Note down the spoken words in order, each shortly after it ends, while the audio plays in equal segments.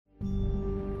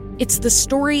It's the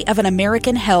story of an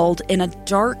American held in a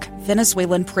dark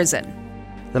Venezuelan prison.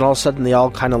 Then all of a sudden they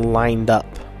all kind of lined up.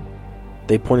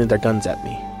 They pointed their guns at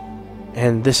me.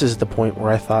 And this is the point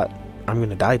where I thought, I'm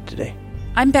going to die today.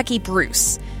 I'm Becky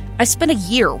Bruce. I spent a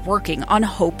year working on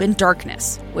Hope in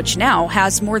Darkness, which now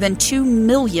has more than 2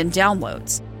 million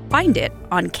downloads. Find it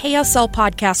on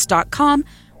kslpodcast.com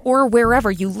or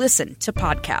wherever you listen to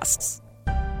podcasts.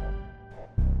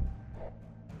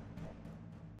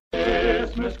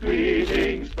 Christmas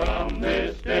greetings from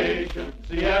this station,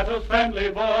 Seattle's friendly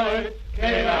voice,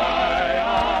 KIRO.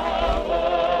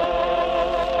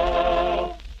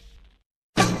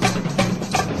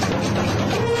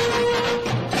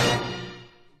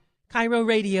 KIRO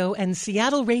Radio and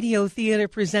Seattle Radio Theater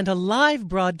present a live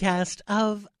broadcast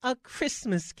of A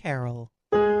Christmas Carol.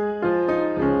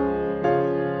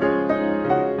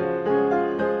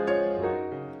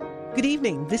 Good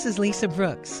evening, this is Lisa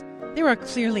Brooks. There are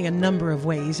clearly a number of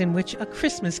ways in which A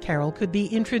Christmas Carol could be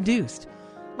introduced.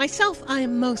 Myself, I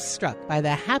am most struck by the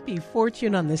happy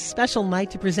fortune on this special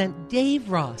night to present Dave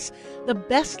Ross, the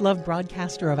best-loved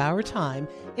broadcaster of our time,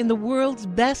 in the world's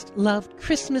best-loved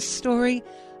Christmas story,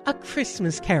 A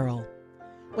Christmas Carol.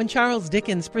 When Charles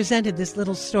Dickens presented this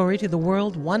little story to the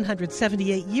world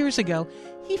 178 years ago,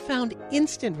 he found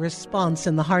instant response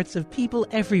in the hearts of people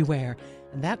everywhere,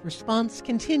 and that response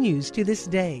continues to this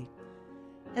day.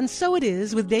 And so it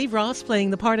is with Dave Ross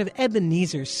playing the part of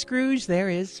Ebenezer Scrooge. There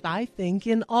is, I think,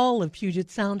 in all of Puget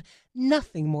Sound,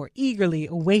 nothing more eagerly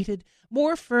awaited,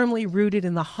 more firmly rooted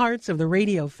in the hearts of the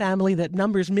radio family that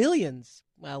numbers millions,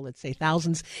 well, let's say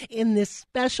thousands, in this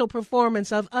special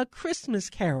performance of A Christmas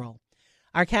Carol.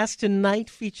 Our cast tonight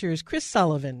features Chris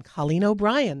Sullivan, Colleen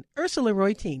O'Brien, Ursula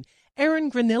Reutin,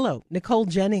 Aaron Granillo, Nicole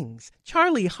Jennings,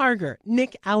 Charlie Harger,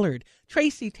 Nick Allard,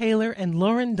 Tracy Taylor, and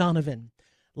Lauren Donovan.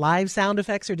 Live sound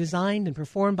effects are designed and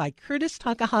performed by Curtis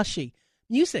Takahashi.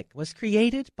 Music was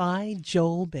created by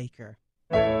Joel Baker.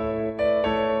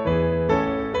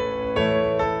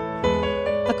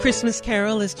 A Christmas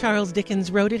Carol, as Charles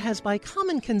Dickens wrote it, has by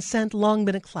common consent long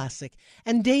been a classic,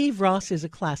 and Dave Ross is a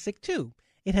classic too.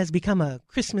 It has become a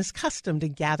Christmas custom to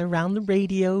gather round the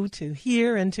radio, to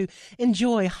hear and to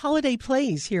enjoy holiday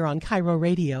plays here on KIRO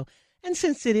Radio. And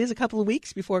since it is a couple of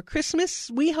weeks before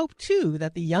Christmas, we hope, too,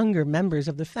 that the younger members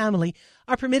of the family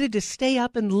are permitted to stay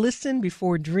up and listen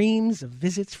before dreams of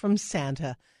visits from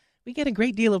Santa. We get a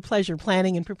great deal of pleasure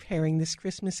planning and preparing this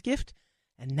Christmas gift,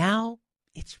 and now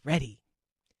it's ready.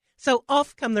 So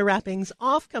off come the wrappings,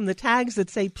 off come the tags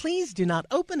that say, please do not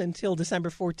open until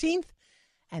December 14th,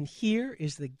 and here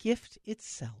is the gift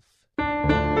itself.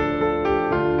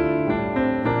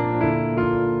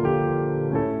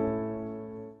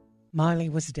 Marley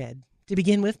was dead. To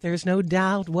begin with, there's no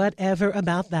doubt whatever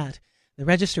about that. The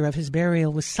register of his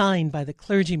burial was signed by the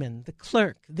clergyman, the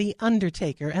clerk, the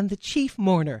undertaker, and the chief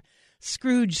mourner.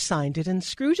 Scrooge signed it, and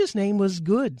Scrooge's name was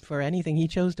good for anything he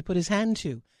chose to put his hand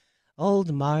to.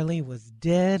 Old Marley was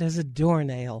dead as a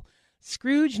doornail.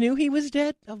 Scrooge knew he was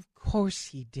dead? Of course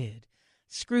he did.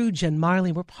 Scrooge and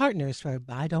Marley were partners for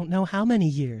I don't know how many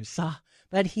years.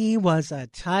 But he was a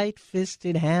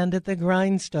tight-fisted hand at the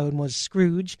grindstone, was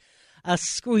Scrooge. A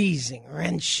squeezing,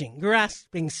 wrenching,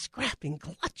 grasping, scrapping,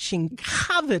 clutching,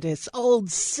 covetous old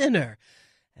sinner.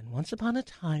 And once upon a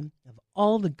time, of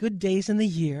all the good days in the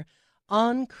year,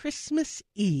 on Christmas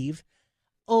Eve,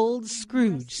 old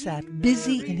Scrooge sat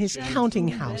busy in his counting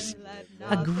house,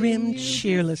 a grim,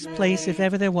 cheerless place if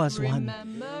ever there was one.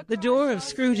 The door of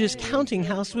Scrooge's counting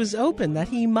house was open that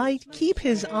he might keep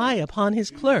his eye upon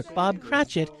his clerk, Bob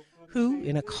Cratchit, who,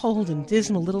 in a cold and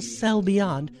dismal little cell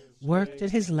beyond, worked at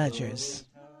his ledgers.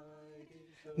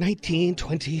 19,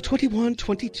 20, 21,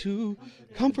 22,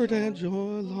 comfort and joy,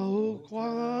 low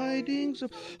tidings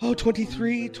of,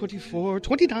 23, 24,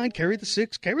 29, carry the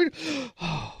 6, carry,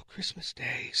 Christmas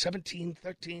Day, 17,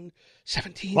 13,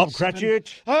 17. Bob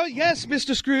Cratchit? Yes,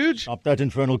 Mr. Scrooge. Stop that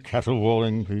infernal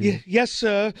caterwauling, please. Yes,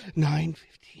 sir. 9,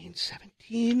 15,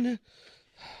 17.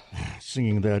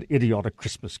 Singing their idiotic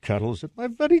Christmas carols at my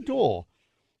very door.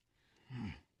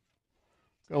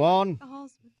 Go on.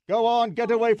 Go on, get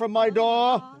away from my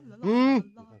door.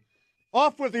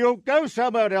 Off with you. Go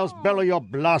somewhere else. Bellow your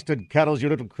blasted carols, you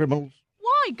little criminals.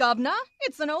 Why, Governor?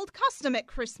 It's an old custom at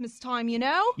Christmas time, you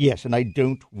know. Yes, and I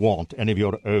don't want any of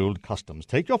your old customs.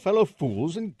 Take your fellow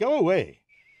fools and go away.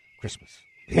 Christmas.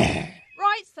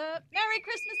 Right, sir. Merry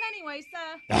Christmas anyway,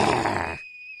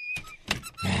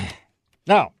 sir.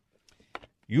 Now,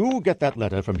 you get that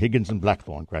letter from Higgins and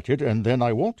Blackthorn, Cratchit, and then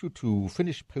I want you to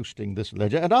finish posting this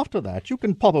ledger, and after that you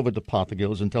can pop over to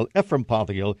Parthiggill's and tell Ephraim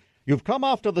Parthigill You've come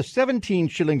after the 17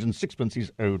 shillings and sixpence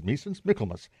he's owed me since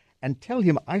Michaelmas, and tell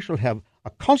him I shall have a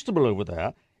constable over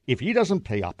there if he doesn't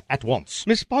pay up at once.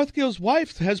 Miss Barthgill's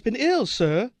wife has been ill,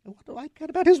 sir. What do I care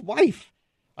about his wife?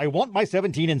 I want my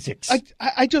 17 and 6.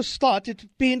 I just thought it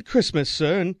being Christmas,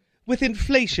 sir, and with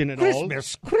inflation and all.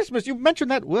 Christmas, you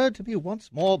mentioned that word to me once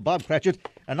more, Bob Cratchit,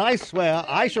 and I swear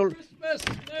I shall... Merry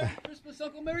Christmas,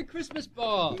 Uncle. Merry Christmas,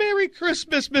 Bob. Merry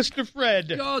Christmas, Mr.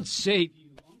 Fred. God save you,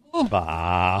 Uncle.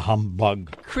 Bah,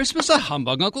 humbug. Christmas a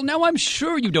humbug, Uncle. Now I'm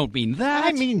sure you don't mean that.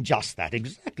 I mean just that,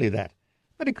 exactly that.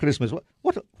 Merry Christmas.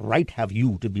 What right have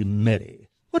you to be merry?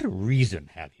 What reason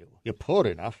have you? You're poor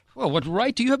enough. Well, what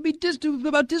right do you have me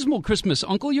about dismal Christmas,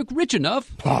 Uncle? You're rich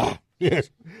enough. Ah,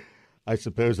 yes. I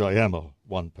suppose I am a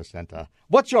 1%er.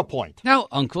 What's your point? Now,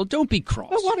 Uncle, don't be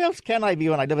cross. Well, what else can I be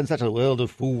when I live in such a world of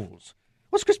fools?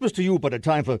 What's Christmas to you but a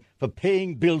time for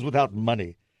paying bills without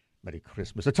money? Merry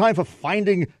Christmas, a time for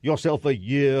finding yourself a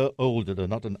year older,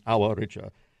 not an hour richer.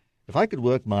 If I could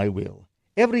work my will,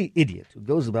 every idiot who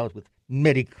goes about with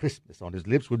Merry Christmas on his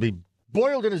lips would be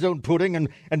boiled in his own pudding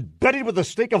and buried with a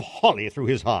stake of holly through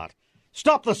his heart.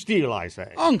 Stop the steal, I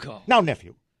say. Uncle. Now,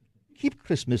 nephew, keep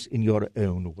Christmas in your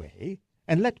own way,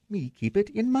 and let me keep it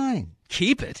in mine.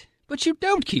 Keep it? But you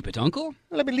don't keep it, Uncle.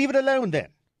 Let me leave it alone, then.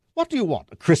 What do you want?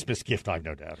 A Christmas gift, I've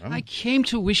no doubt. Huh? I came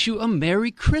to wish you a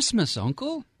Merry Christmas,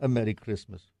 Uncle. A Merry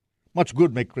Christmas. Much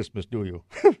good make Christmas do you.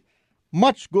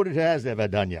 Much good it has ever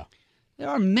done you. There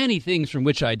are many things from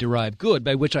which I derive good,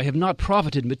 by which I have not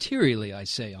profited materially, I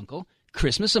say, Uncle.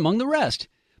 Christmas among the rest.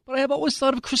 But I have always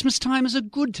thought of Christmas time as a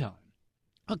good time.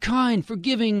 A kind,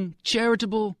 forgiving,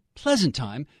 charitable, pleasant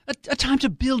time. A time to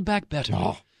build back better.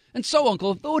 Oh. And so,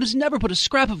 Uncle, though it has never put a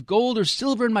scrap of gold or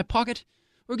silver in my pocket,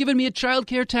 or given me a child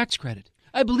care tax credit,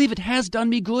 I believe it has done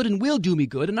me good and will do me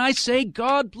good, and I say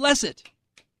God bless it.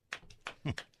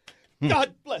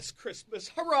 God bless Christmas.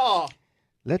 Hurrah!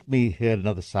 Let me hear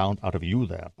another sound out of you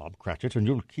there, Bob Cratchit, and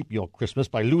you'll keep your Christmas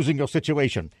by losing your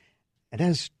situation. And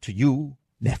as to you,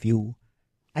 nephew,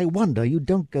 I wonder you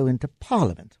don't go into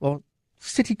Parliament or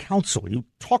City Council. You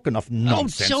talk enough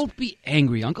nonsense. Oh, don't be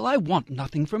angry, Uncle. I want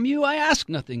nothing from you. I ask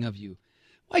nothing of you.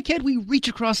 Why can't we reach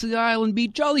across the aisle and be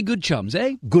jolly good chums,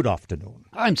 eh? Good afternoon.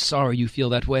 I'm sorry you feel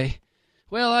that way.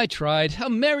 Well, I tried. A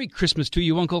Merry Christmas to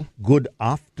you, Uncle. Good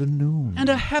afternoon. And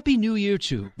a Happy New Year,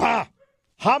 too. Bah!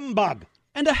 Humbug!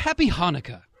 And a Happy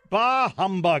Hanukkah. Bah,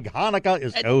 humbug. Hanukkah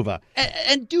is over.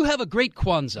 And do have a great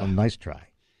Kwanzaa. A nice try.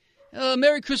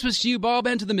 Merry Christmas to you, Bob,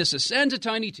 and to the missus, and to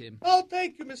Tiny Tim. Oh,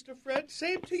 thank you, Mr. Fred.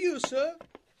 Same to you, sir.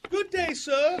 Good day,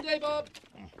 sir. Good day, Bob.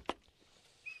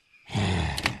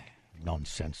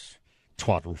 Nonsense.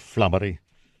 Twaddle flummery.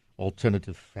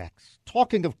 Alternative facts.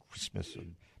 Talking of Christmas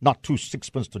and not 2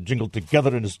 sixpence to jingle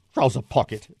together in his trouser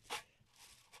pocket.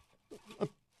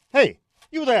 Hey,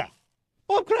 you there.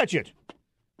 Bob Cratchit.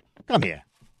 Come here.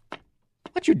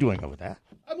 What you doing over there?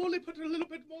 I'm only putting a little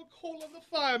bit more coal on the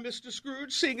fire, Mr.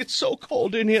 Scrooge, seeing it's so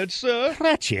cold in here, sir.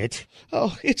 Cratchit?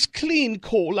 Oh, it's clean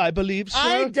coal, I believe, sir.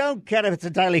 I don't care if it's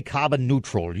entirely carbon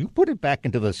neutral. You put it back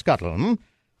into the scuttle, hmm?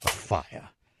 A fire.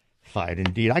 Fire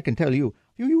indeed. I can tell you,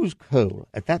 if you use coal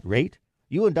at that rate,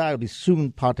 you and I will be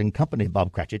soon parting company,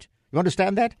 Bob Cratchit. You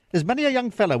understand that? There's many a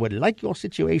young fellow would like your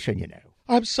situation, you know.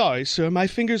 I'm sorry, sir. My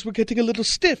fingers were getting a little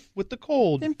stiff with the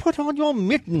cold. Then put on your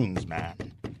mittens, man.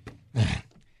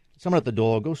 Someone at the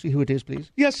door. Go see who it is,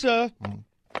 please. Yes, sir.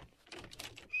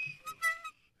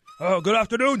 Good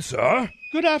afternoon, sir.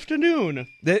 Good afternoon.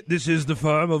 This is the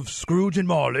firm of Scrooge and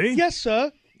Marley? Yes,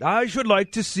 sir. I should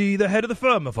like to see the head of the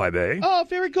firm, if I may. Oh,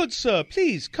 very good, sir.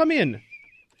 Please, come in.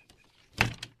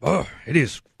 Oh, it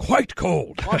is quite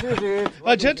cold. What is it?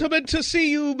 A gentleman to see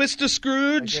you, Mr.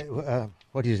 Scrooge.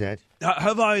 What is that?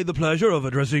 Have I the pleasure of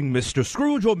addressing Mr.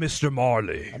 Scrooge or Mr.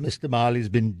 Marley? Mr. Marley's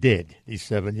been dead these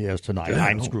 7 years tonight.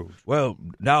 I'm Scrooge. Well,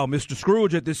 now, Mr.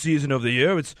 Scrooge, at this season of the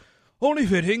year, it's only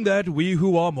fitting that we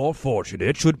who are more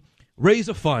fortunate should raise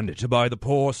a fund to buy the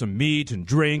poor some meat and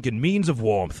drink and means of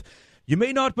warmth. You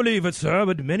may not believe it, sir,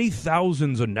 but many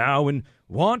thousands are now in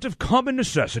want of common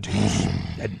necessities,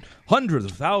 and hundreds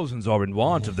of thousands are in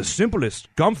want of the simplest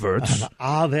comforts.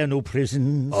 Are there no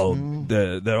prisons? Oh,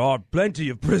 there are plenty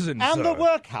of prisons, And sir. the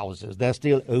workhouses. They're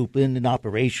still open in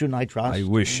operation, I trust. I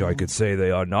wish I could say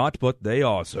they are not, but they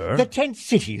are, sir. The tent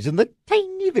cities and the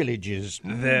tiny villages.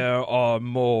 There are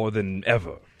more than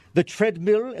ever. The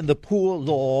treadmill and the poor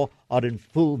law are in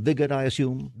full vigor, I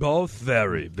assume? Both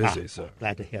very busy, sir.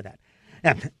 Glad to hear that.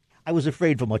 I was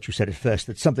afraid from what you said at first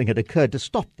that something had occurred to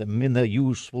stop them in their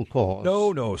useful cause.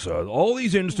 No, sir. All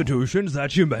these institutions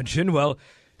that you mentioned, well,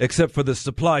 except for the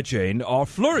supply chain, are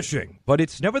flourishing. But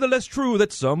it's nevertheless true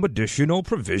that some additional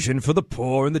provision for the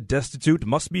poor and the destitute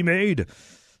must be made.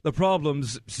 the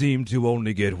problems seem to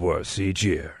only get worse each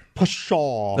year.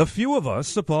 Pshaw! A few of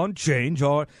us, upon change,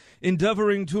 are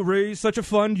endeavoring to raise such a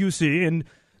fund, you see, and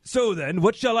so then,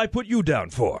 what shall I put you down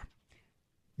for?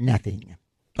 Nothing.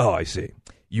 Oh, I see.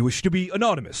 You wish to be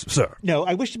anonymous, sir. No,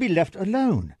 I wish to be left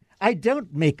alone. I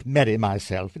don't make merry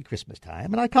myself at Christmas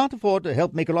time, and I can't afford to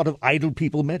help make a lot of idle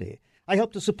people merry. I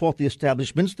help to support the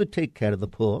establishments that take care of the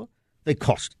poor. They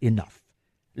cost enough.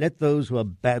 Let those who are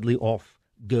badly off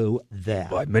go there.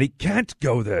 But many can't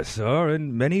go there, sir,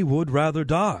 and many would rather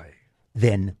die.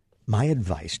 Then my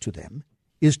advice to them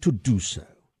is to do so,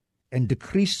 and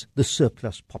decrease the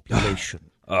surplus population.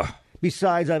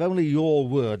 Besides, I've only your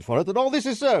word for it that all this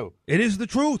is so. It is the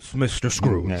truth, Mr.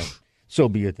 Scrooge. No. So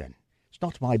be it then. It's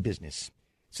not my business.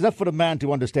 It's enough for a man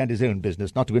to understand his own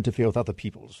business, not to interfere with other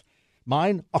people's.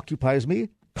 Mine occupies me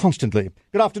constantly.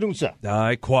 Good afternoon, sir.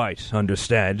 I quite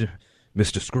understand.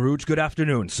 Mr. Scrooge, good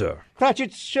afternoon, sir.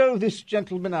 Cratchit, show this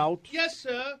gentleman out. Yes,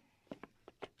 sir.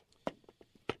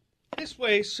 This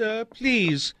way, sir,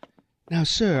 please. Now,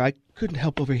 sir, I couldn't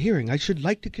help overhearing. I should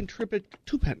like to contribute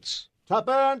 2p.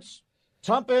 Tuppence!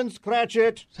 Tuppence,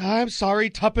 Cratchit! I'm sorry,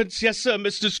 2p. Yes, sir,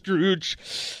 Mr. Scrooge.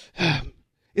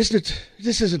 Isn't it?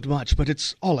 This isn't much, but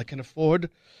it's all I can afford.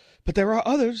 But there are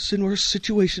others in worse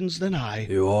situations than I.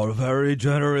 You are a very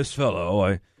generous fellow.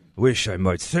 I wish I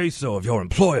might say so of your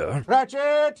employer.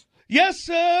 Cratchit! Yes,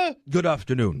 sir! Good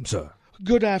afternoon, sir.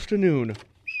 Good afternoon.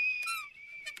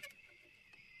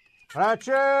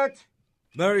 Cratchit!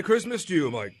 Merry Christmas to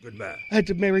you, my good man.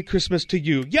 And Merry Christmas to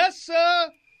you. Yes,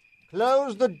 sir!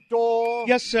 Close the door.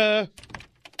 Yes, sir.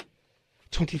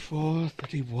 24,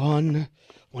 31,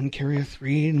 1 carry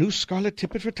 3, new scarlet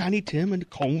tippet for Tiny Tim and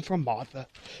comb for Martha.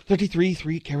 33,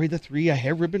 3 carry the 3, a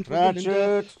hair ribbon for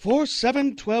Belinda. 4,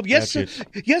 7, 12. Yes, sir.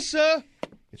 Yes, sir.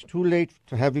 It's too late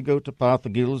to have you go to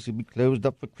Parthiggill's. You'll be closed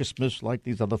up for Christmas like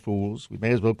these other fools. We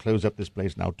may as well close up this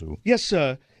place now, too. Yes,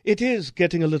 sir. It is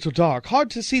getting a little dark. Hard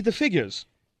to see the figures.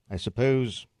 I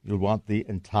suppose you'll want the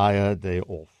entire day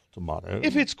off tomorrow.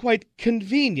 If it's quite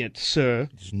convenient, sir.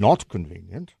 It's not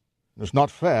convenient. It's not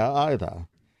fair either.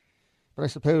 But I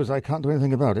suppose I can't do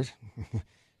anything about it.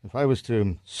 If I was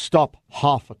to stop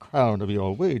half a crown of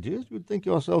your wages, you'd think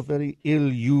yourself very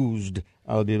ill-used,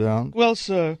 I'll be bound. Well,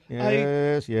 sir,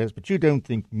 Yes, but you don't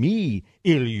think me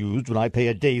ill-used when I pay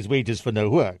a day's wages for no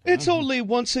work. It's only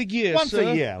once a year,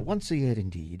 sir. Once a year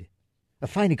indeed. A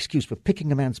fine excuse for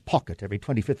picking a man's pocket every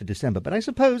 25th of December, but I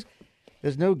suppose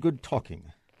there's no good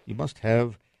talking. You must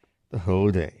have the whole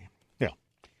day. Now,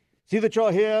 see that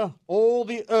you're here all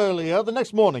the earlier the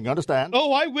next morning, you understand?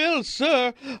 Oh, I will,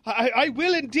 sir. I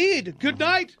will indeed. Good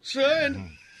night, sir,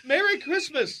 and Merry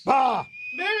Christmas. Bah!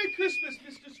 Merry Christmas,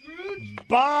 Mr. Scrooge.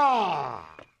 Bah!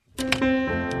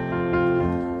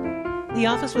 The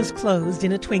office was closed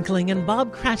in a twinkling, and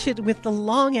Bob Cratchit, with the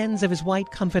long ends of his white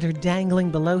comforter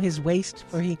dangling below his waist,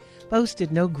 for he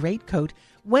boasted no greatcoat,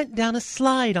 went down a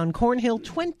slide on Cornhill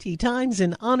 20 times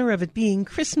in honor of it being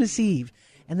Christmas Eve,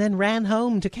 and then ran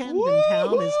home to Camden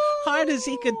Town as hard as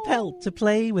he could pelt to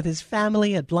play with his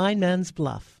family at Blind Man's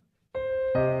Bluff.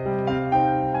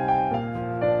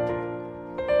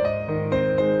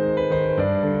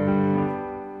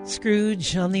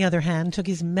 Scrooge, on the other hand, took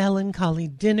his melancholy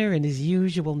dinner in his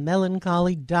usual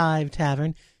melancholy dive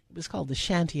tavern. It was called the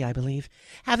Shanty, I believe.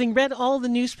 Having read all the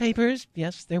newspapers,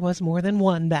 yes, there was more than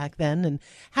one back then, and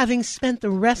having spent the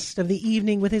rest of the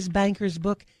evening with his banker's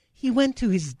book, he went to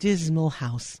his dismal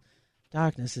house.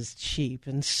 Darkness is cheap,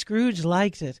 and Scrooge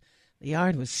liked it. The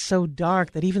yard was so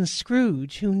dark that even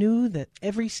Scrooge, who knew that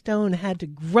every stone had to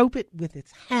grope it with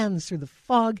its hands through the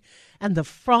fog and the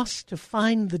frost to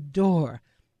find the door,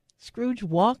 Scrooge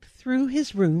walked through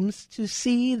his rooms to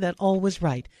see that all was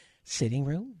right. Sitting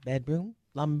room, bedroom,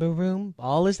 lumber room,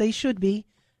 all as they should be.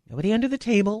 Nobody under the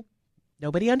table,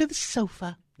 nobody under the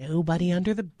sofa, nobody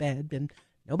under the bed, and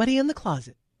nobody in the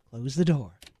closet. Closed the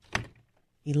door.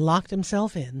 He locked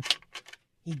himself in.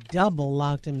 He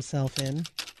double-locked himself in,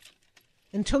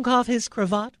 and took off his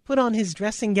cravat, put on his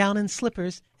dressing gown and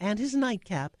slippers, and his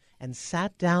nightcap, and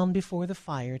sat down before the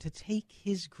fire to take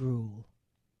his gruel.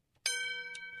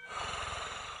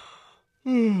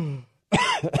 In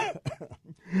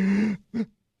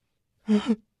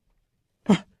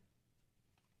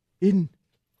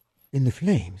the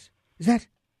flames? Is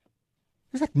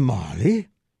that Marley?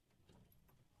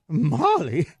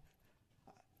 Marley?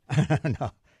 No, I could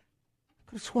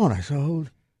have sworn I saw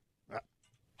old.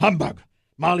 Humbug!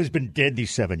 Marley's been dead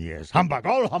these 7 years. Humbug,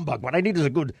 all humbug. What I need is a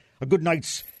good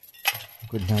night's.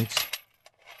 Good night's.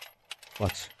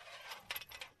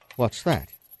 What's that?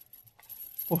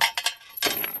 Oh.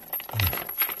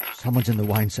 Someone's in the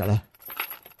wine cellar.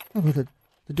 Oh, well,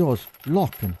 the The door's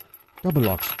locked and double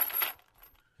locked.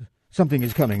 Something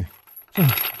is coming.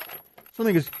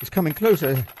 Something is coming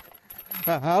closer.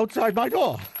 Outside my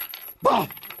door. Bah!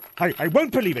 I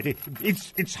won't believe it.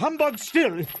 It's humbug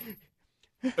still.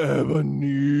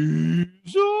 Ebenezer?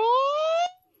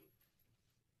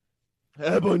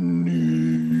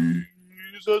 Ebenezer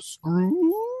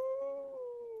Scrooge?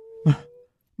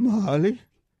 Marley?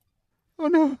 Oh,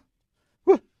 no.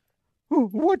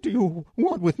 What do you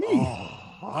want with me? Oh,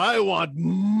 I want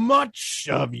much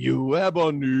of you,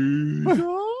 Ebenezer.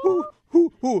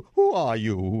 Who are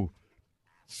you?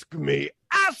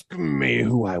 Ask me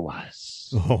who I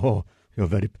was. Oh, you're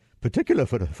very particular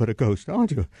for a ghost,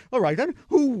 aren't you? All right, then,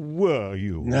 who were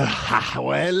you?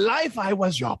 Well, life, I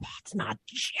was your partner,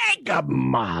 Jacob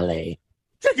Marley.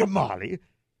 Jacob Marley?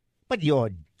 But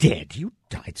you're dead. You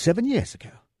died 7 years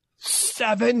ago.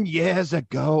 7 years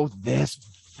ago this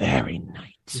very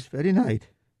night. This very night?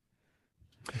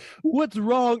 What's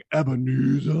wrong,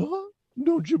 Ebenezer?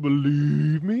 Don't you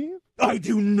believe me? I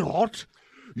do not.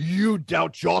 You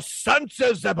doubt your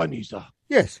senses, Ebenezer.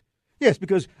 Yes,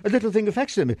 because a little thing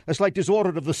affects them. A slight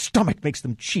disorder of the stomach makes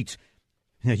them cheat.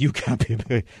 Now, you can't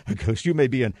be a ghost. You may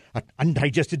be an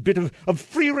undigested bit of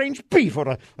free-range beef,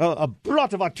 or a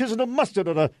blot of artisanal mustard,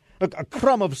 or a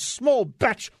crumb of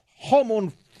small-batch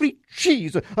hormone-free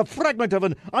cheese, a fragment of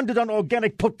an underdone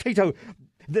organic potato.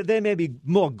 There may be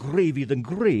more gravy than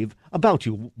grave about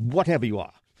you, whatever you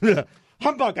are.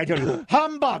 Humbug, I tell you.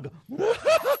 Humbug!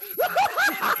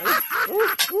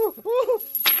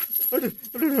 I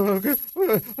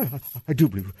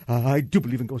do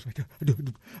believe in ghosts.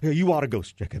 You are a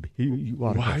ghost, Jacob. You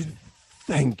are a ghost.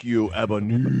 Thank you,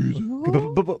 Ebenezer.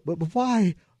 But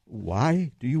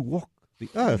why do you walk the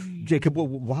earth, Jacob?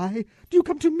 Why do you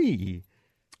come to me?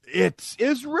 It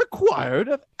is required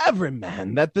of every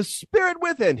man that the spirit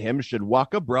within him should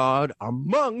walk abroad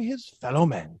among his fellow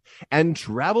men, and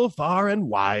travel far and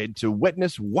wide to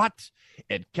witness what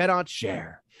it cannot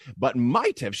share, but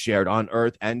might have shared on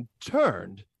earth and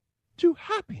turned to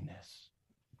happiness.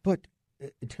 But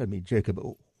tell me, Jacob,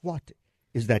 what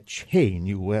is that chain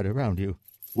you wear around you?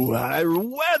 Well, I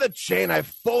wear the chain I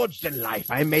forged in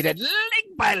life. I made it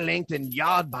link by link and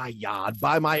yard by yard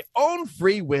by my own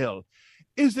free will.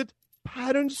 Is it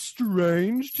patterned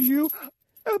strange to you,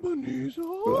 Ebenezer?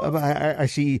 I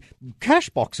see cash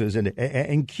boxes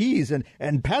and keys and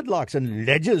padlocks and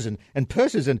ledgers and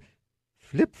purses and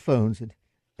flip phones and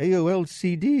AOL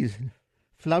CDs and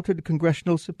flouted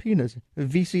congressional subpoenas,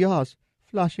 VCRs,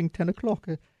 flashing 10 o'clock.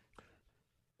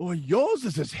 Well, yours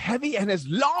is as heavy and as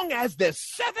long as this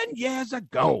 7 years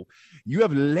ago. You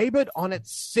have labored on it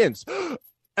since.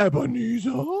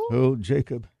 Ebenezer? Oh,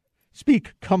 Jacob.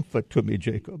 Speak comfort to me,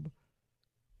 Jacob.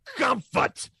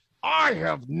 Comfort? I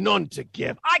have none to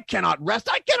give. I cannot rest.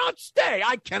 I cannot stay.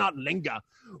 I cannot linger.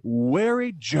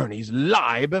 Weary journeys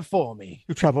lie before me.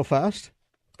 You travel fast?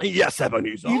 Yes,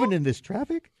 Ebenezer. Even in this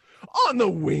traffic? On the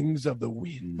wings of the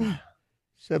wind.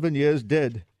 7 years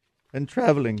dead and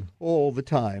traveling all the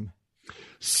time.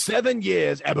 7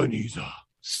 years, Ebenezer.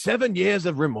 7 years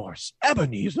of remorse.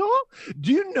 Ebenezer,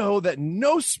 do you know that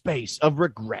no space of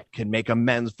regret can make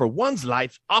amends for one's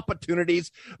life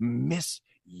opportunities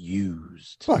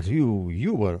misused? But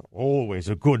you were always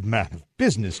a good man of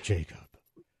business, Jacob.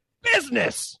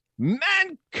 Business!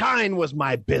 Mankind was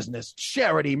my business.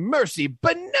 Charity, mercy,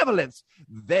 benevolence,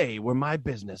 they were my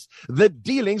business. The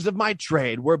dealings of my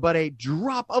trade were but a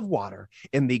drop of water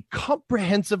in the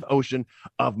comprehensive ocean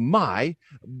of my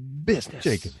business.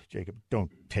 Jacob, don't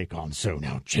take on so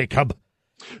now, Jacob.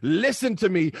 Listen to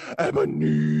me,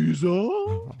 Ebenezer.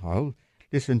 I'll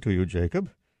listen to you,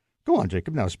 Jacob. Go on,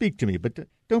 Jacob, now speak to me, but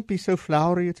don't be so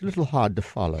flowery. It's a little hard to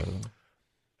follow.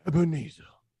 Ebenezer,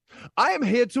 I am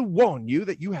here to warn you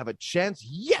that you have a chance,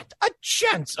 yet a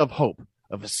chance of hope,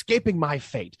 of escaping my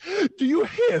fate. Do you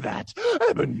hear that,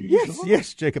 Ebenezer?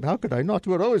 Yes, Jacob. How could I not?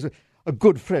 You are always a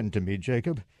good friend to me,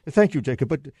 Jacob. Thank you, Jacob.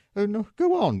 But no,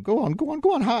 go on.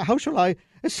 How shall I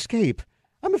escape?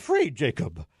 I'm afraid,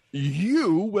 Jacob.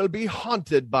 You will be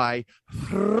haunted by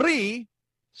 3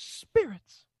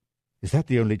 spirits. Is that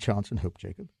the only chance and hope,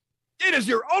 Jacob? It is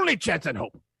your only chance and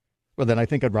hope. Well, then I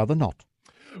think I'd rather not.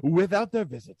 Without their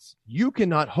visits, you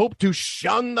cannot hope to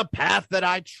shun the path that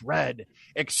I tread.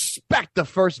 Expect the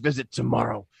first visit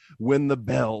tomorrow when the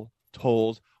bell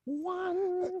tolls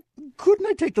 1. Couldn't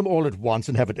I take them all at once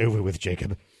and have it over with,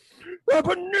 Jacob?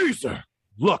 Ebenezer,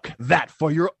 look, that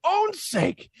for your own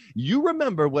sake, you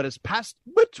remember what has passed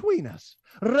between us.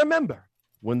 Remember,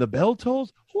 when the bell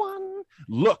tolls 1,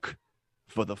 look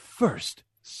for the first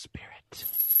spirit.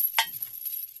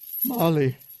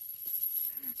 Marley.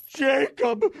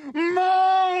 Jacob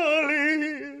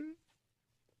Marley!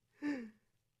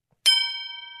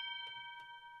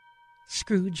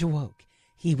 Scrooge awoke.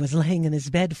 He was laying in his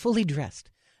bed, fully dressed.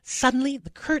 Suddenly, the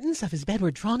curtains of his bed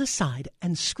were drawn aside,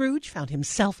 and Scrooge found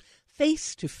himself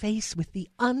face to face with the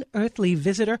unearthly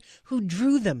visitor who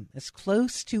drew them as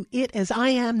close to it as I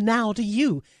am now to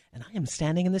you, and I am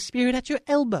standing in the spirit at your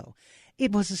elbow.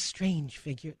 It was a strange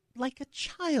figure, like a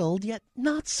child, yet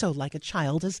not so like a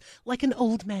child as like an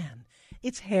old man.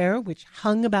 Its hair, which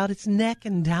hung about its neck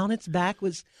and down its back,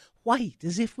 was white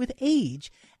as if with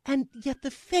age, and yet the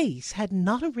face had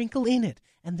not a wrinkle in it,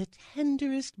 and the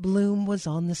tenderest bloom was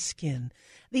on the skin.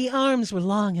 The arms were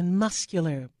long and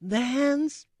muscular, the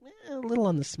hands a little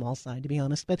on the small side, to be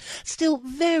honest, but still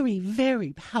very,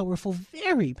 very powerful,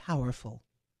 very powerful.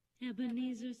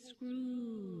 Ebenezer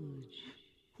Scrooge.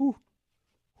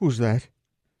 Who's that?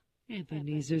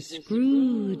 Ebenezer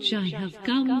Scrooge, I have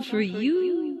come for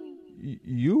you.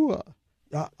 You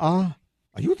are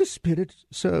you the spirit,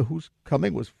 sir, whose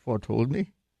coming was foretold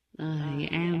me? I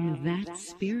am that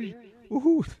spirit.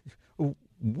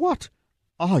 What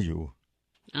are you?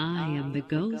 I am the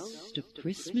ghost of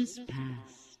Christmas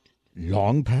past.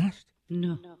 Long past?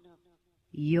 No,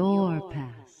 your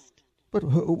past. But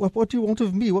what do you want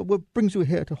of me? What brings you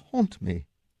here to haunt me?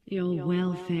 Your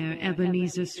welfare,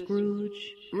 Ebenezer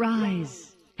Scrooge.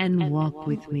 Rise and walk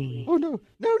with me. Oh, no,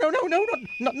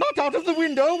 not out of the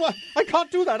window. I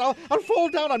can't do that. I'll fall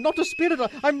down. I'm not a spirit.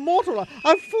 I'm mortal.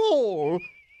 I'll fall.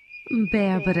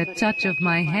 Bear but a touch of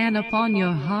my hand upon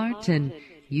your heart, and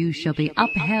you shall be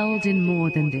upheld in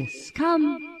more than this.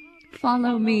 Come,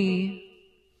 follow me.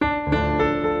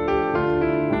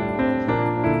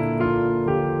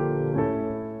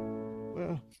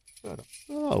 Where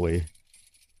are we?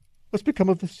 What's become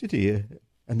of the city,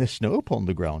 and there's snow upon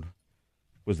the ground?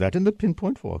 Was that in the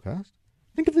pinpoint forecast?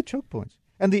 Think of the choke points,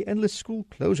 and the endless school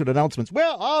closure announcements. Where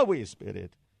are we,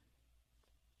 spirit?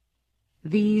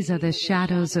 These are the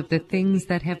shadows of the things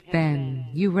that have been.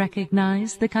 You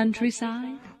recognize the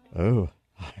countryside? Oh,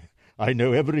 I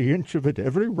know every inch of it,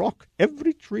 every rock,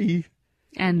 every tree.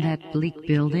 And that bleak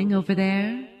building over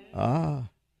there? Ah,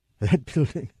 that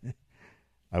building.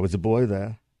 I was a boy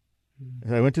there.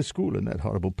 I went to school in that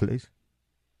horrible place.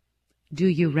 Do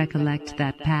you recollect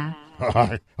that path?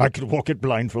 I could walk it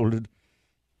blindfolded.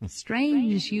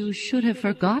 Strange, you should have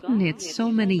forgotten it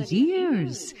so many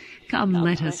years. Come,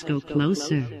 let us go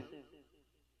closer.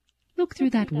 Look through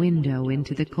that window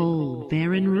into the cold,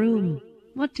 barren room.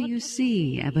 What do you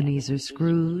see, Ebenezer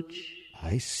Scrooge?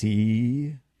 I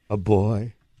see a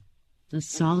boy. A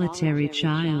solitary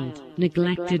child,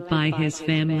 neglected by his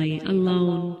family,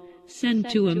 alone, sent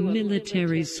to a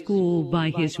military school by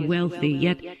his wealthy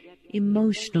yet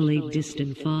emotionally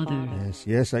distant father.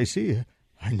 Yes, I see.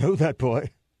 I know that boy.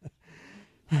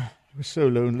 I was so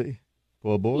lonely.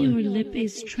 Poor boy. Your lip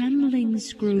is trembling,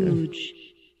 Scrooge.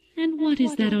 And what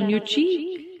is that on your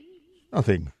cheek?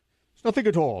 Nothing. It's nothing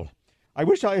at all. I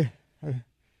wish oh,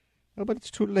 but it's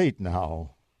too late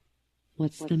now.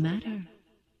 What's the matter?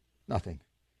 Nothing.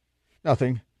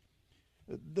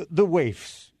 The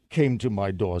waifs came to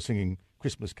my door singing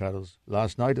Christmas carols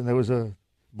last night, and there was a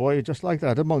boy just like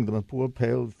that among them, a poor,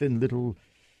 pale, thin little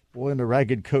boy in a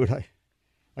ragged coat.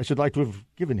 I should like to have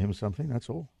given him something, that's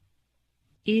all.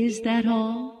 Is that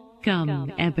all?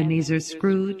 Come, Ebenezer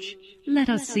Scrooge, let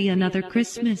us see another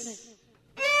Christmas.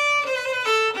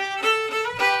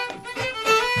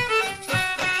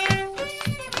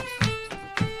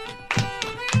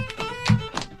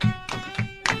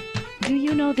 Do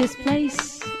you know this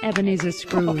place, Ebenezer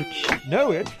Scrooge?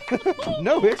 Know it?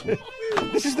 Know it?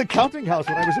 This is the counting house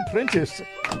when I was apprentice.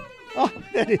 Oh,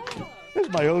 there's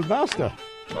my old master.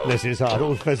 Bless his heart,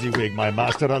 old Fezziwig, my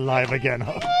master, alive again.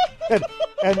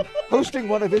 And hosting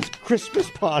one of his Christmas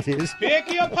parties.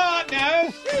 Pick your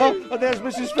partners! And there's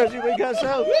Mrs. Fezziwig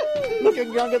herself,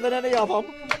 looking younger than any of them.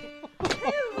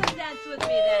 Dance with me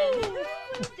then.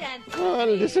 Dance with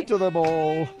me. Listen to them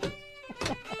all.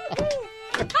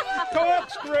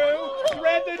 Corkscrew,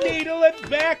 thread the needle and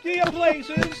back to your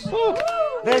places.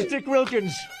 There's Dick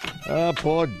Wilkins. Ah,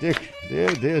 poor Dick.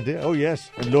 Dear. Oh,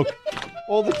 yes. And look,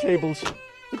 all the tables.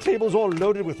 The tables all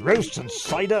loaded with roasts and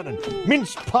cider and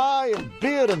mince pie and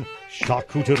beer and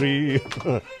charcuterie.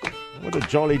 What a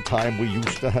jolly time we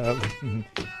used to have.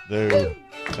 Though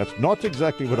that's not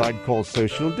exactly what I'd call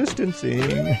social distancing.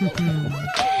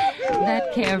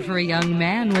 That carefree young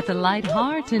man with a light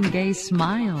heart and gay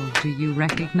smile. Do you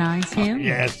recognize him?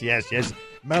 Yes.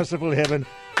 Merciful heaven,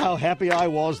 how happy I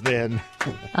was then.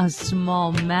 A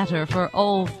small matter for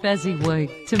old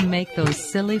Fezziwig to make those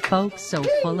silly folks so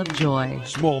full of joy.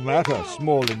 Small matter,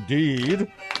 small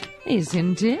indeed.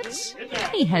 Isn't it?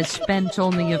 He has spent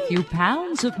only a few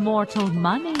pounds of mortal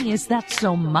money. Is that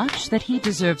so much that he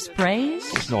deserves praise?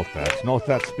 It's not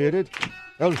that, Spirit.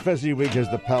 Old Fezziwig has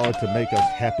the power to make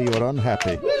us happy or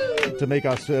unhappy, to make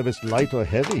our service light or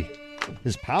heavy.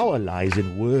 His power lies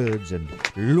in words and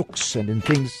looks and in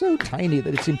things so tiny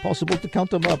that it's impossible to count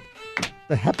them up.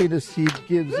 The happiness he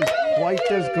gives is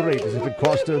quite as great as if it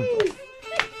cost him.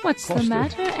 What's the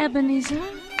matter, Ebenezer?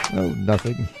 Oh,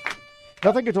 nothing.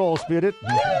 Nothing at all, Spirit.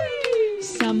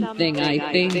 Something,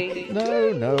 I think.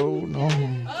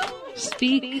 No.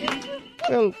 Speak.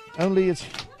 Well, only it's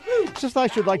just I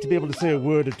should like to be able to say a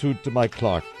word or two to my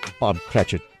clerk, Bob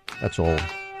Cratchit. That's all.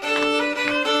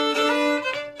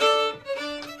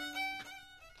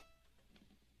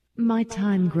 My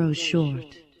time grows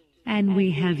short, and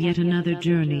we have yet another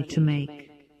journey to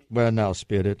make. Where now,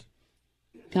 Spirit?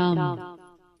 Come.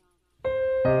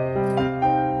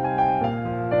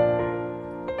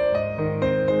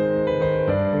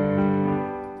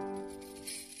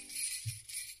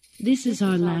 This is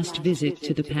our last visit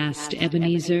to the past,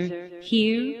 Ebenezer,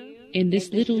 here in this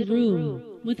little room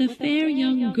with a fair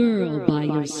young girl by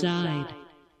your side.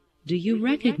 Do you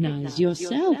recognize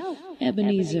yourself,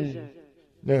 Ebenezer?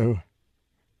 No.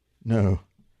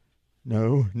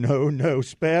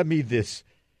 Spare me this.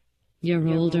 You're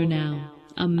older now,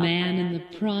 a man in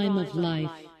the prime of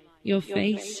life. Your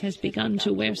face has begun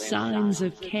to wear signs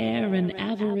of care and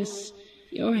avarice.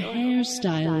 Your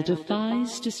hairstyle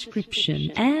defies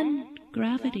description and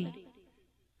gravity.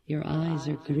 Your eyes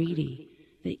are greedy,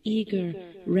 the eager,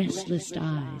 restless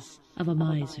eyes of a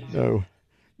miser.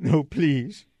 No,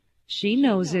 please. She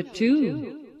knows it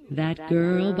too, that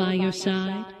girl by your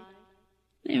side.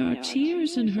 There are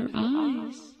tears in her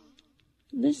eyes.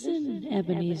 Listen,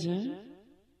 Ebenezer.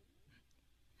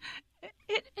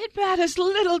 It matters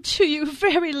little to you,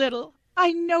 very little.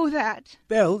 I know that.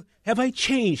 Belle, have I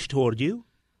changed toward you?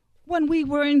 When we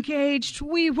were engaged,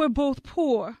 we were both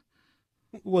poor.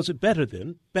 Was it better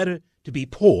then? Better to be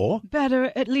poor?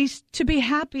 Better, at least, to be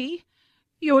happy.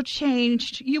 You're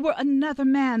changed. You were another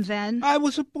man then. I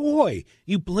was a boy.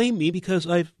 You blame me because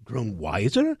I've grown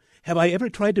wiser? Have I ever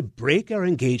tried to break our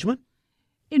engagement?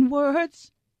 In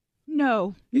words?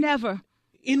 No, never.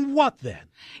 In what, then?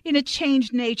 In a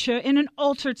changed nature, in an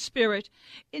altered spirit,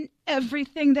 in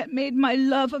everything that made my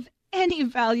love of any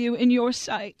value in your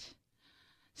sight.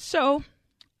 So,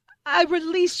 I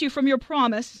release you from your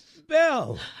promise.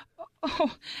 Belle!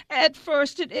 Oh, at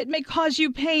first it may cause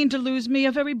you pain to lose me,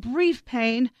 a very brief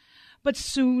pain, but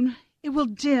soon it will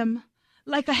dim,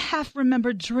 like a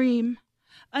half-remembered dream,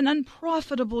 an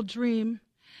unprofitable dream,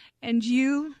 and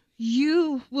you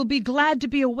will be glad to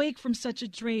be awake from such a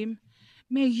dream.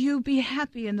 May you be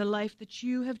happy in the life that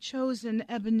you have chosen,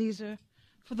 Ebenezer,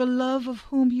 for the love of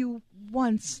whom you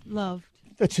once loved.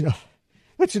 That's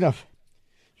enough.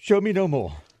 Show me no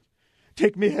more.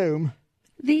 Take me home.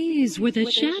 These were the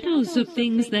shadows of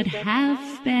things that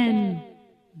have been.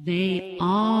 They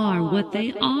are what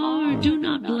they are. Do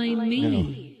not blame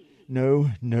me. No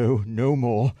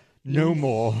more. No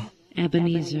more.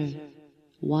 Ebenezer,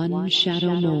 one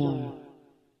shadow more.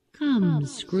 Come,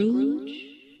 Scrooge.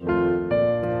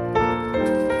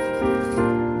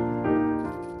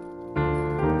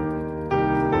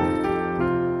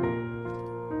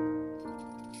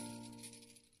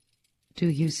 Do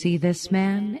you see this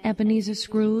man, Ebenezer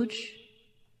Scrooge?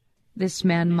 This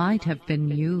man might have been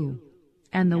you,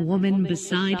 and the woman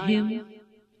beside him,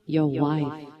 your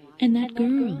wife, and that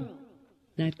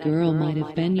girl might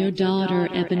have been your daughter,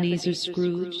 Ebenezer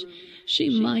Scrooge.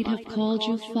 She might have called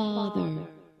you father.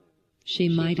 She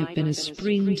might have been a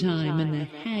springtime in the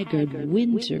haggard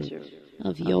winter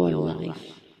of your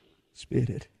life.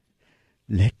 Spirit,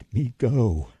 let me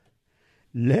go.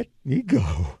 Let me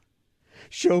go.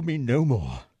 Show me no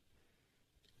more.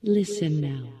 Listen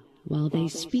now, while they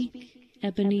speak,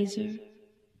 Ebenezer.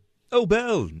 Oh,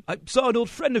 Belle, I saw an old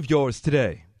friend of yours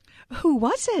today. Who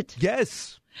was it?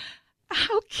 Yes.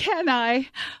 How can I?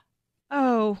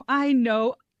 Oh, I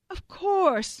know. Of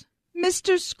course.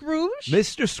 Mr. Scrooge?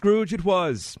 Mr. Scrooge it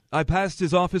was. I passed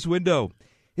his office window.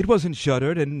 It wasn't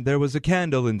shuttered, and there was a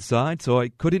candle inside, so I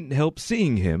couldn't help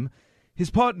seeing him. His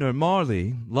partner,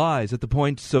 Marley, lies at the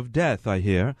point of death, I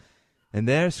hear. And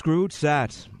there Scrooge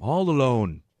sat, all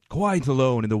alone, quite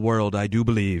alone in the world, I do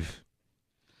believe.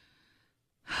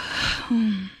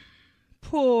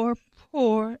 Poor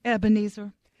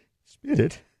Ebenezer.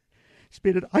 Spirit,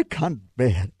 I can't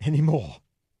bear any more.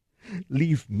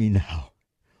 Leave me now.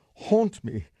 Haunt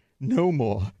me no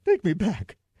more. Take me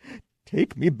back.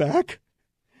 Take me back.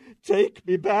 Take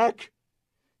me back.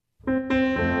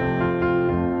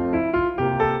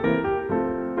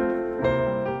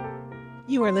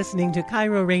 You are listening to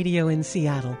KIRO Radio in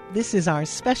Seattle. This is our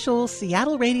special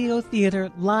Seattle Radio Theater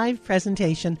live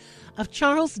presentation of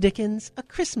Charles Dickens' A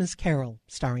Christmas Carol,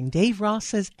 starring Dave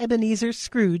Ross as Ebenezer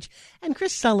Scrooge and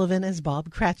Chris Sullivan as Bob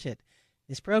Cratchit.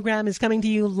 This program is coming to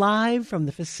you live from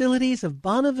the facilities of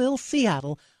Bonneville,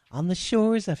 Seattle, on the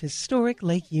shores of historic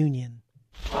Lake Union.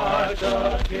 Hark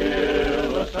the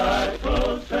killer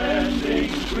cycle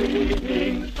sending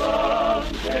greetings from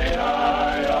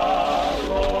KIRO.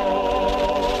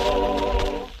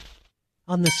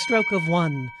 On the stroke of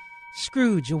one,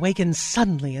 Scrooge awakened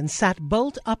suddenly and sat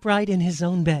bolt upright in his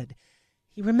own bed.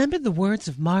 He remembered the words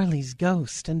of Marley's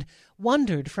ghost and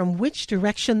wondered from which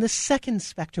direction the second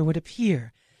spectre would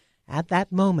appear. At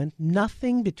that moment,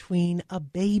 nothing between a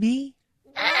baby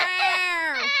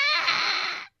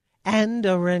and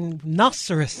a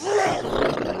rhinoceros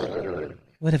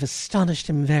would have astonished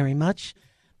him very much.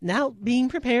 Now, being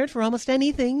prepared for almost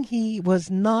anything, he was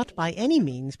not by any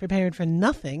means prepared for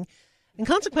nothing, and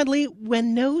consequently,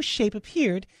 when no shape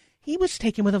appeared, he was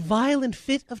taken with a violent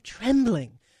fit of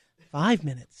trembling. 5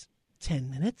 minutes, 10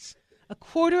 minutes, a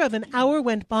quarter of an hour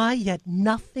went by, yet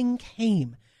nothing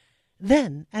came.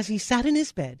 Then, as he sat in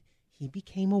his bed, he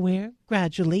became aware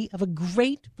gradually of a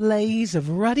great blaze of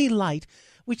ruddy light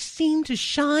which seemed to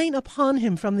shine upon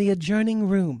him from the adjoining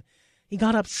room. He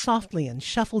got up softly and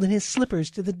shuffled in his slippers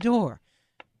to the door.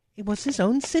 It was his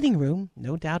own sitting room,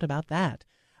 no doubt about that,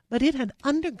 but it had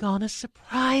undergone a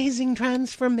surprising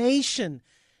transformation.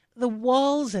 The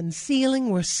walls and ceiling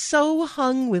were so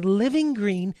hung with living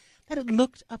green that it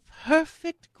looked a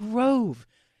perfect grove,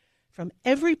 from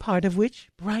every part of which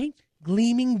bright,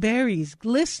 gleaming berries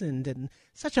glistened, and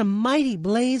such a mighty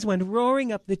blaze went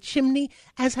roaring up the chimney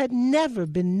as had never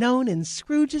been known in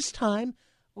Scrooge's time,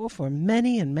 or for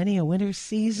many and many a winter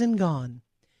season gone.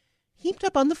 Heaped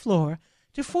up on the floor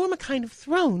to form a kind of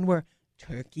throne were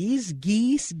turkeys,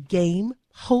 geese, game,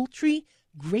 poultry,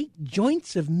 great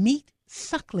joints of meat,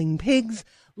 suckling pigs,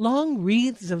 long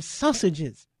wreaths of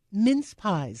sausages, mince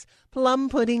pies, plum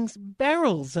puddings,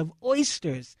 barrels of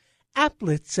oysters,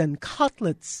 applets and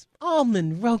cutlets,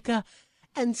 almond roca,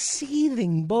 and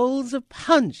seething bowls of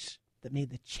punch that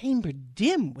made the chamber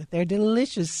dim with their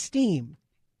delicious steam.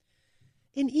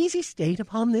 In easy state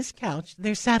upon this couch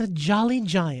there sat a jolly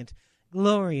giant,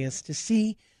 glorious to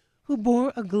see, who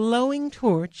bore a glowing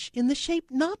torch in the shape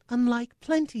not unlike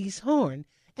Plenty's horn,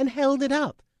 and held it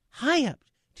up, high up,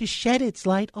 to shed its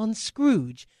light on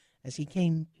Scrooge as he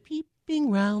came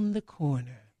peeping round the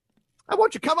corner. I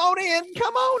want you come on in,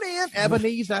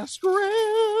 Ebenezer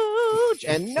Scrooge,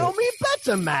 and know me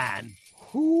better, man.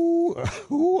 Who?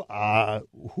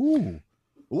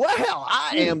 Well,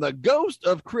 I am the ghost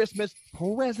of Christmas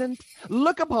present.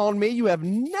 Look upon me, you have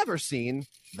never seen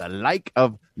the like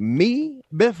of me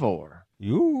before.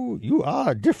 You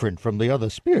are different from the other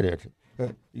spirit.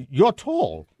 You're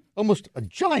tall, almost a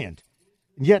giant,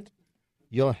 and yet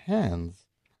your hands.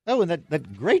 Oh, and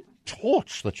that great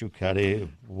torch that you carry.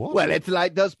 What? Well, its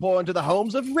light does pour into the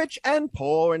homes of rich and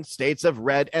poor in states of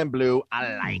red and blue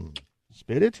alike.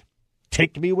 Spirit,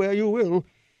 take me where you will.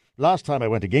 Last time I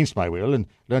went against my will and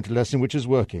learnt a lesson which is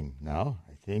working. Now,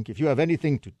 I think if you have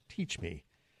anything to teach me,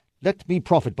 let me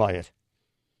profit by it.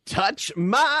 Touch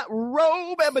my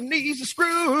robe, Ebenezer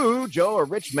Scrooge. You're a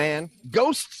rich man.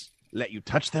 Ghosts let you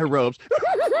touch their robes.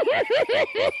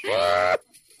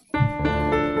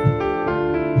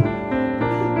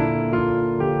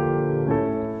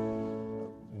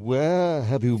 Where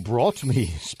have you brought me,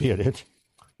 spirit?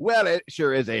 Well, it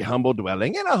sure is a humble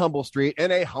dwelling in a humble street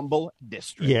in a humble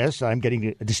district. Yes, I'm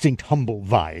getting a distinct humble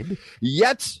vibe.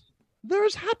 Yet,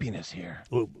 there's happiness here.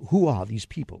 Who are these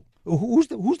people? Who's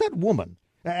that woman?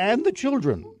 And the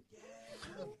children?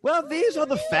 Well, these are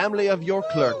the family of your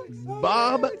clerk,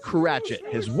 Bob Cratchit,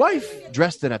 his wife,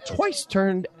 dressed in a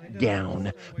twice-turned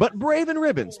gown, but brave in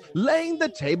ribbons, laying the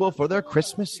table for their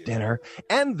Christmas dinner,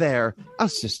 and there,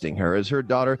 assisting her, is her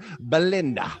daughter,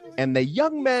 Belinda, and the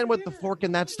young man with the fork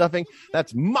in that stuffing,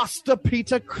 that's Master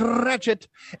Peter Cratchit,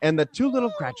 and the two little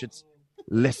Cratchits.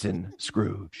 Listen,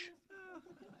 Scrooge.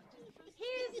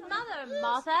 Here's Mother,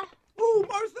 Martha. Oh,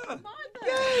 Martha!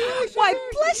 Why,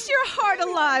 bless your heart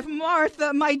alive,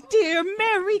 Martha, my dear.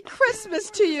 Merry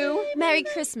Christmas to you. Merry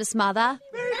Christmas, Mother.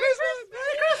 Merry Christmas!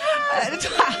 Merry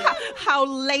Christmas! How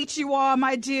late you are,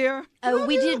 my dear.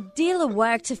 We did a deal of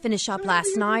work to finish up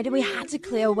last night, and we had to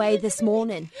clear away this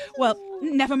morning. Well,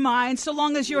 never mind, so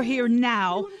long as you're here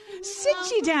now. Sit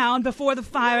ye down before the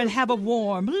fire and have a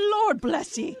warm. Lord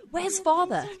bless ye. Where's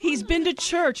Father? He's been to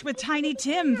church with Tiny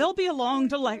Tim. They'll be along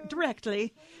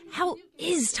directly. How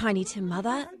is Tiny Tim,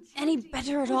 Mother? Any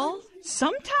better at all?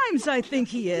 Sometimes I think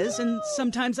he is, and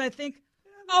sometimes I think,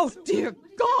 Oh, dear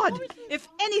God! If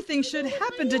anything should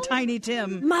happen to Tiny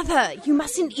Tim. Mother, you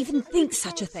mustn't even think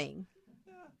such a thing.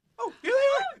 Oh, here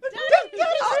they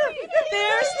are!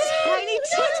 There's Tiny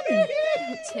Tim!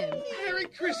 Tim. Merry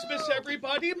Christmas,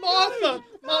 everybody! Martha!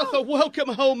 Martha, welcome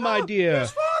home, my dear.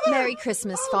 Merry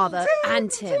Christmas, Father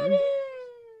and Tim.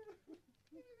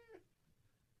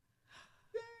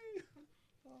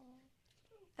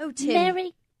 Oh,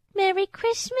 Tim. Merry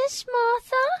Christmas,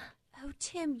 Martha. Oh,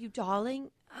 Tim, you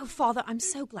darling. Oh, Father, I'm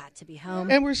so glad to be home.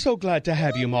 And we're so glad to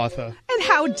have you, Martha. And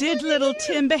how did little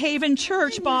Tim behave in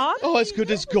church, Bob? Oh, as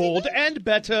good as gold and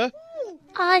better.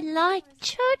 I like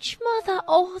church, Mother.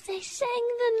 Oh, they sang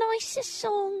the nicest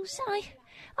songs.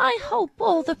 I hope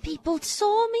all the people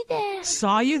saw me there.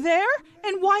 Saw you there?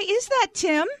 And why is that,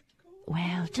 Tim?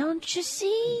 Well, don't you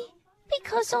see?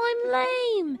 Because I'm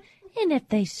lame. And if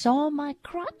they saw my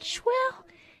crutch, well,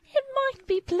 it might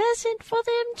be pleasant for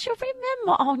them to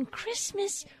remember on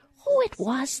Christmas who it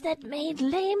was that made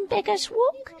lame beggars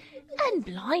walk and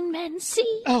blind men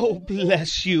see. Oh,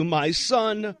 bless you, my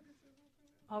son.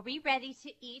 Are we ready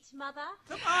to eat, Mother?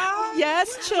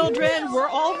 Yes, children, we're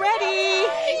all ready.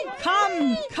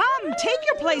 Come, take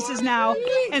your places now.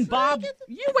 And Bob,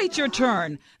 you wait your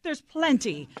turn. There's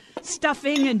plenty.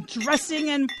 Stuffing and dressing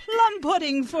and plum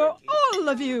pudding for all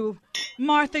of you.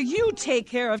 Martha, you take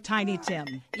care of Tiny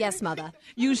Tim. Yes, Mother.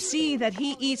 You see that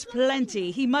he eats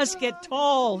plenty. He must get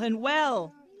tall and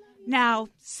well. Now,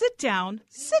 sit down,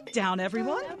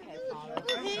 everyone.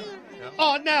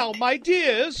 Now, my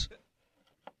dears,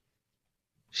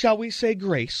 shall we say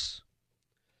grace?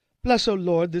 Bless, O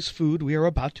Lord, this food we are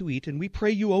about to eat, and we pray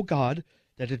you, O God,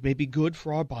 that it may be good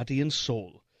for our body and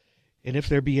soul. And if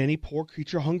there be any poor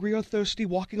creature hungry or thirsty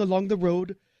walking along the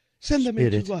road, send them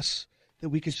in to us, that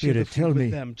we can share the food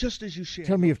with them, just as you share.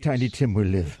 Tell me if Tiny Tim will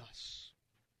live.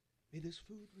 May this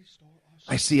food restore our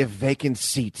I see a vacant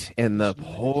seat in the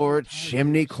poor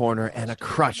chimney corner and a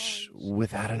crutch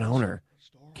without an owner,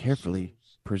 carefully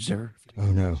preserved. Oh,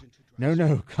 no.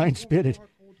 No, kind spirit.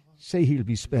 Say he'll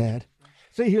be spared.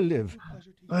 Say he'll live.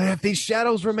 If these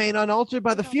shadows remain unaltered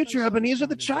by the future, Ebenezer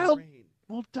the child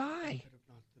will die.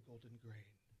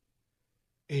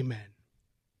 Amen.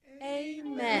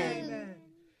 Amen.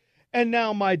 And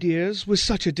now, my dears, with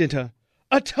such a dinner,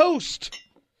 a toast!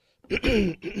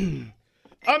 A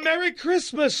Merry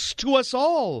Christmas to us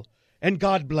all, and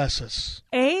God bless us.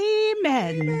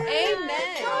 Amen. Amen.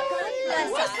 God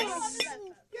bless us.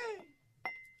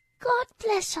 God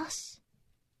bless us,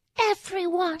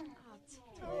 everyone.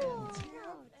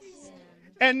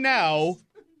 And now,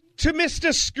 to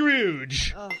Mr.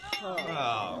 Scrooge.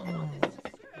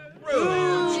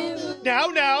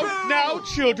 Now,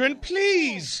 children,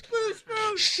 please.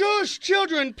 Shush,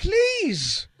 children,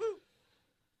 please.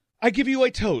 I give you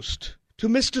a toast to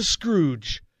Mr.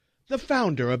 Scrooge, the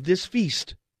founder of this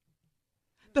feast.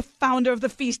 The founder of the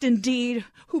feast, indeed,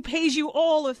 who pays you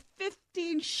all of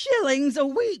 15 shillings a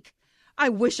week. I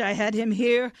wish I had him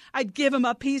here. I'd give him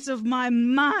a piece of my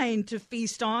mind to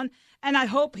feast on, and I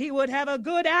hope he would have a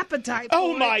good appetite for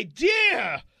Oh, my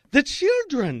dear! The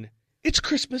children! It's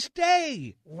Christmas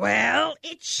Day. Well,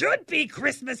 it should be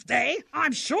Christmas Day,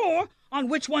 I'm sure, on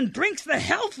which one drinks the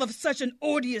health of such an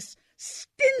odious,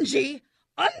 stingy,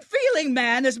 unfeeling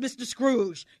man as Mr.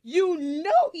 Scrooge. You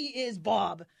know he is,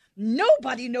 Bob.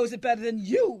 Nobody knows it better than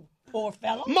you, poor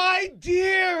fellow. My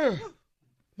dear,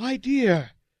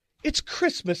 it's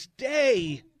Christmas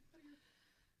Day.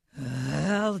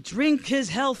 I'll drink his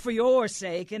health for your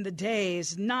sake in the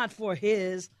days, not for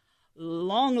his.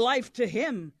 Long life to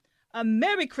him. A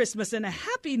Merry Christmas and a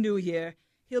Happy New Year.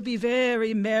 He'll be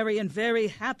very merry and very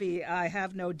happy, I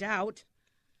have no doubt.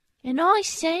 And I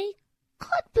say,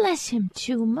 God bless him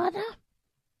too, Mother,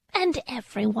 and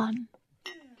everyone.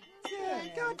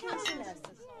 God bless us.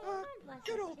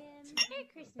 Merry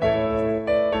Christmas.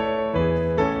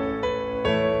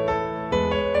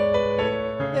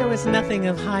 There was nothing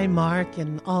of high mark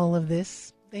in all of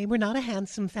this. They were not a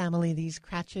handsome family, these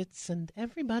Cratchits, and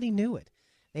everybody knew it.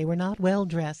 They were not well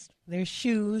dressed. Their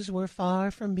shoes were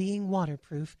far from being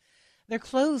waterproof. Their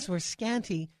clothes were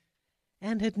scanty,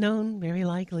 and had known, very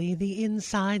likely, the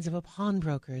insides of a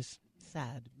pawnbroker's.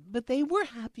 Sad. But they were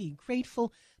happy,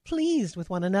 grateful, pleased with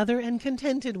one another, and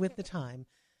contented with the time.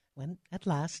 When at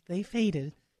last they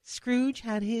faded, Scrooge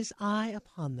had his eye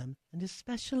upon them, and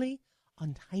especially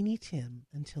on Tiny Tim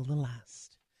until the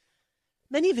last.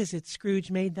 Many visits Scrooge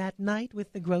made that night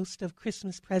with the gross of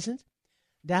Christmas present.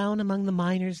 Down among the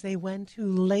miners they went, who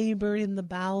labored in the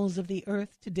bowels of the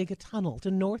earth to dig a tunnel to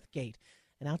Northgate,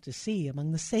 and out to sea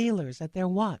among the sailors at their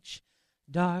watch,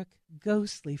 dark,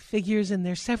 ghostly figures in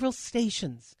their several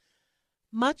stations.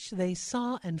 Much they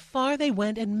saw, and far they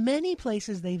went, and many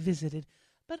places they visited,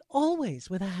 but always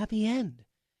with a happy end.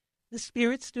 The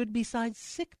spirits stood beside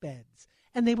sick beds,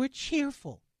 and they were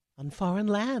cheerful on foreign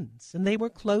lands, and they were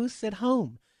close at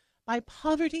home, by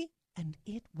poverty, and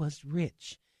it was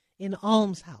rich, in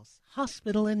almshouse,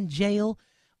 hospital, and jail,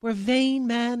 where vain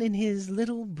man in his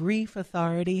little brief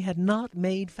authority had not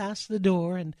made fast the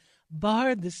door and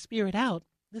barred the spirit out.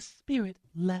 The spirit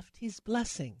left his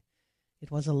blessing. It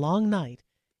was a long night,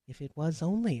 if it was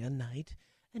only a night,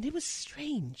 and it was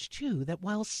strange, too, that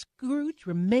while Scrooge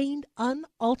remained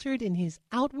unaltered in his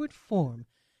outward form,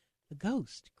 the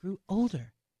ghost grew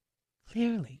older,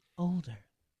 clearly older.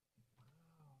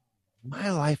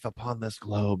 My life upon this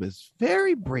globe is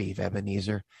very brief,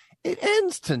 Ebenezer. It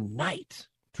ends tonight.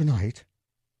 Tonight?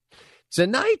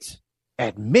 Tonight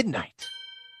at midnight.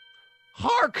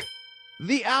 Hark!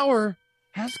 The hour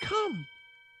has come.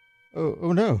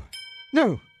 Oh, no.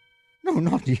 No,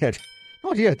 not yet.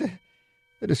 Not yet.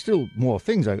 There are still more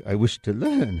things I wish to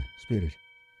learn, Spirit.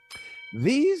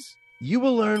 These you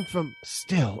will learn from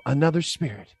still another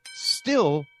spirit.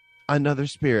 Still another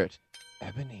spirit,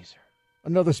 Ebenezer.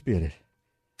 Another spirit.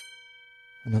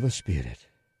 Another spirit.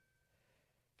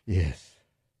 Yes.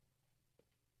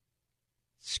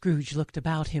 Scrooge looked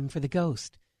about him for the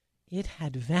ghost. It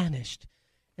had vanished,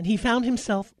 and he found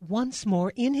himself once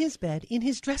more in his bed, in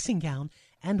his dressing gown,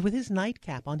 and with his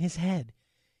nightcap on his head.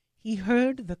 He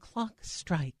heard the clock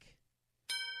strike.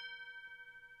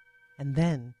 And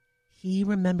then he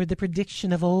remembered the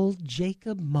prediction of old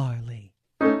Jacob Marley.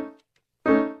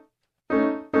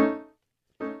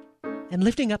 And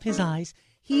lifting up his eyes,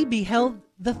 he beheld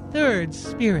the third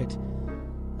spirit,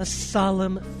 a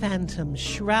solemn phantom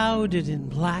shrouded in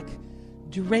black,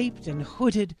 draped and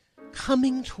hooded,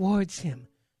 coming towards him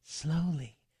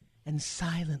slowly and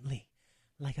silently,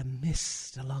 like a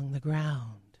mist along the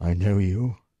ground. I know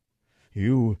you.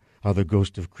 You are the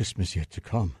ghost of Christmas yet to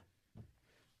come.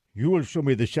 You will show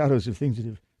me the shadows of things that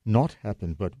have not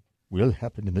happened, but will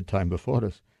happen in the time before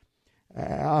us.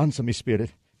 Answer me,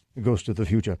 Spirit, ghost of the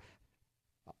future.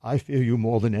 I fear you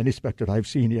more than any spectre I've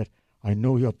seen yet. I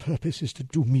know your purpose is to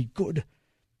do me good,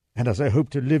 and as I hope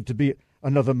to live to be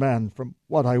another man from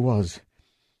what I was.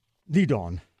 Lead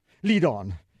on, lead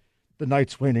on. The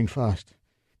night's waning fast.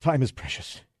 Time is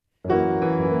precious.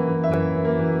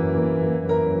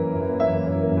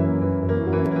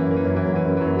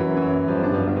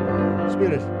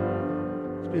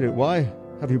 Spirit, why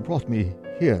have you brought me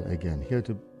here again, here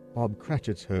to Bob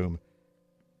Cratchit's home?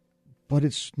 But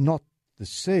it's not the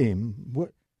same.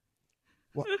 What?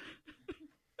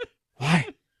 Why?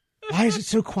 Why is it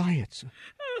so quiet?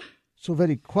 So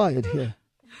very quiet here.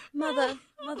 Mother,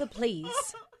 please.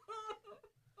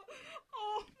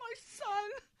 Oh, my son.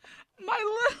 My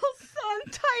little son,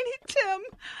 Tiny Tim.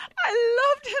 I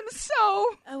loved him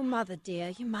so. Oh, Mother dear,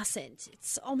 you mustn't.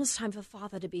 It's almost time for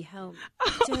Father to be home.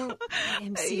 Don't let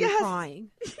him see you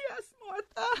crying. Yes,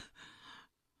 Martha.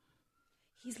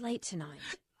 He's late tonight.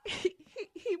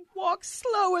 He walks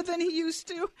slower than he used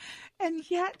to, and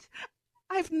yet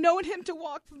I've known him to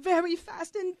walk very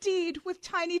fast indeed with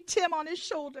Tiny Tim on his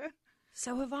shoulder.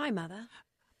 So have I, Mother.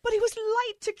 But he was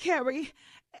light to carry,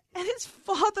 and his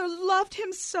father loved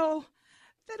him so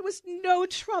that it was no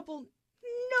trouble.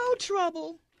 No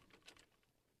trouble.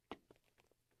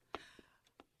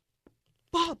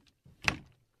 Bob.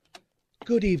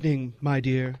 Good evening, my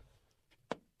dear.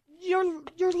 You're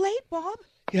late, Bob?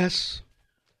 Yes.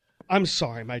 I'm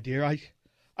sorry, my dear.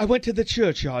 I went to the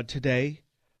churchyard today.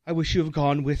 I wish you had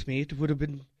gone with me. It would have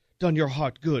done your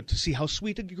heart good to see how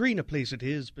sweet and green a place it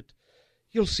is, but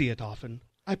you'll see it often.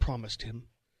 I promised him.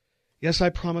 Yes, I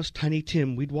promised Tiny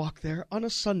Tim we'd walk there on a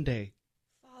Sunday.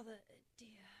 Father, dear.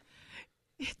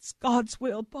 It's God's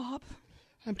will, Bob.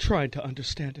 I'm trying to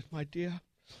understand it, my dear.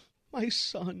 My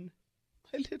son,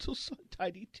 my little son,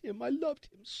 Tiny Tim, I loved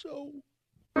him so.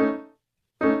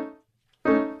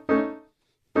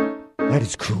 That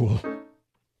is cruel.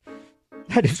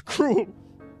 That is cruel.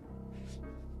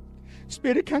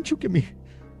 Spirit, can't you give me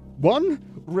one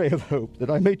ray of hope that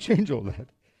I may change all that?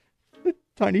 That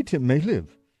Tiny Tim may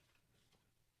live.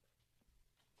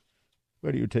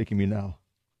 Where are you taking me now?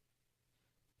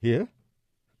 Here?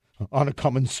 On a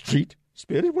common street?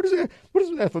 Spirit, what is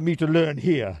there for me to learn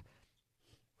here?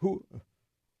 Who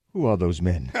are those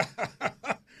men?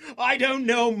 I don't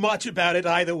know much about it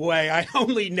either way. I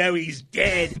only know he's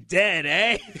dead. Dead,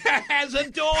 eh? As a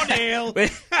doornail.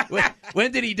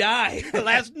 When did he die?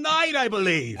 Last night, I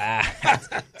believe.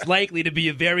 It's likely to be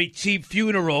a very cheap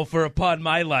funeral for upon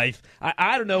my life.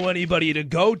 I don't know anybody to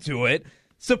go to it.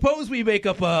 Suppose we make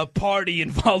up a party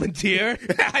and volunteer.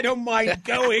 I don't mind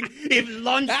going if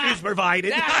lunch is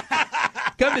provided.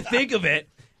 Come to think of it,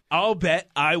 I'll bet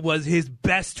I was his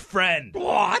best friend.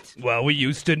 What? Well, we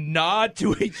used to nod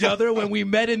to each other when we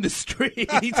met in the street.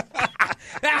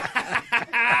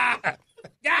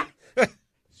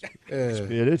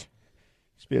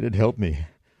 Spirit, help me.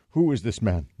 Who is this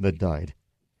man that died?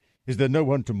 Is there no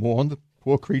one to mourn the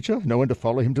poor creature? No one to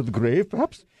follow him to the grave,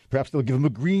 perhaps? Perhaps they'll give him a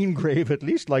green grave at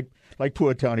least, like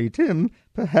poor Tiny Tim,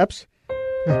 perhaps.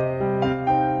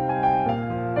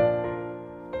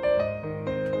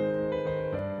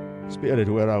 Spirit,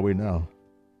 where are we now?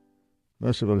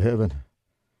 Merciful heaven,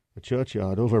 a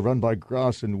churchyard overrun by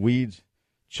grass and weeds,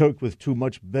 choked with too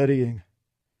much burying,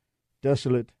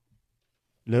 desolate,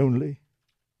 lonely,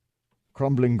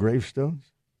 crumbling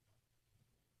gravestones.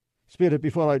 Spirit,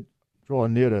 before I draw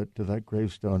nearer to that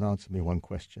gravestone, answer me one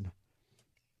question.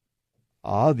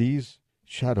 Are these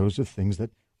shadows of things that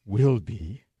will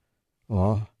be,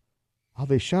 or are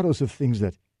they shadows of things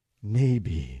that may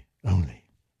be only?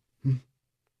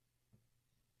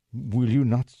 Will you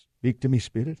not speak to me,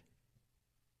 Spirit?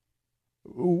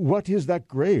 What is that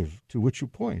grave to which you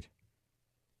point?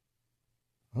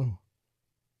 Oh,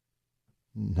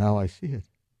 now I see it.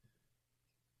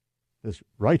 There's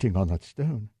writing on that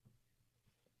stone.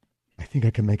 I think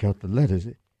I can make out the letters.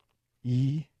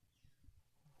 E,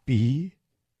 B,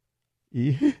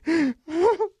 E.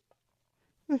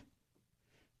 The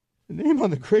name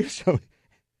on the gravestone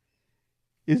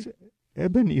is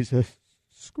Ebenezer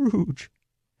Scrooge.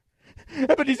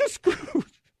 Ebenezer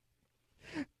Scrooge!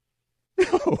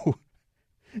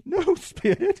 No,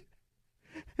 Spirit.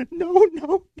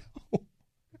 No.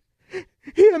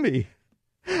 Hear me.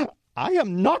 I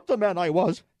am not the man I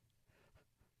was.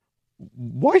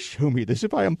 Why show me this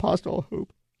if I am past all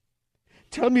hope?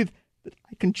 Tell me that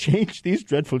I can change these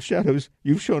dreadful shadows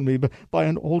you've shown me by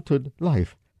an altered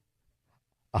life.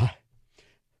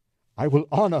 I will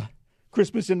honor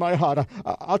Christmas in my heart.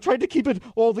 I'll try to keep it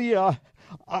all the year.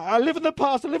 I live in the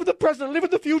past, I live in the present, I live in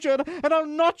the future, and I'll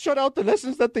not shut out the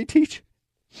lessons that they teach.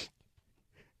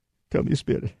 Tell me,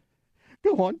 Spirit.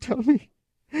 Go on, tell me.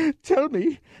 Tell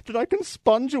me that I can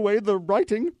sponge away the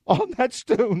writing on that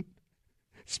stone.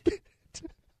 Spirit,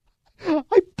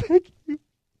 I beg you.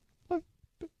 God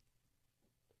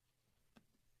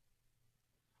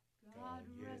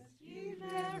rest ye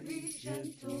merry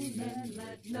gentlemen,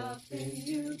 let nothing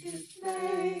you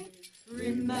dismay.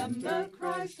 Remember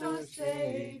Christ our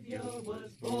Savior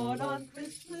was born on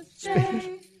Christmas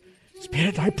Day.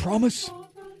 Spirit, I promise.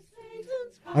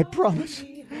 I promise.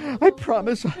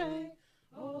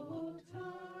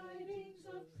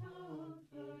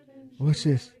 What's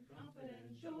this?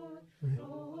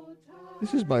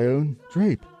 This is my own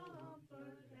drape.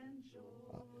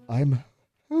 I'm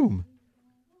home.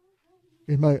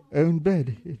 In my own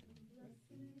bed. In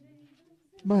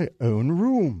my own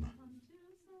room.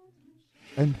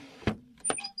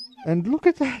 And look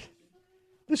at that.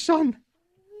 The sun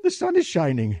is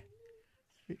shining.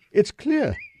 It's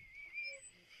clear.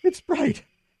 It's bright.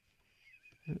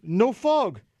 No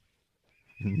fog.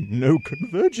 No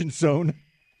convergence zone.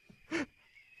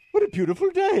 What a beautiful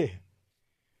day.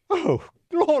 Oh,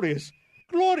 glorious.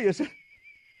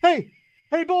 Hey,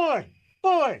 boy.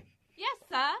 Yes,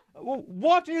 sir.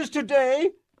 What is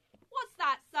today? What's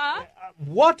that, sir?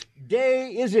 What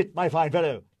day is it, my fine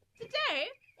fellow? Today?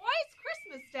 Why, it's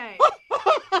Christmas Day.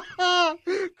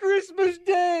 Christmas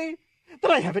Day!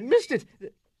 But I haven't missed it.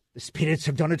 The spirits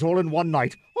have done it all in one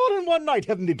night. All in one night,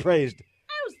 heaven be praised.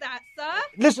 How's that, sir?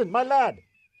 Listen, my lad.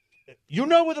 You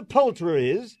know where the poulterer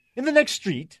is? In the next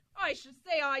street? I should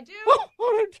say I do. Oh,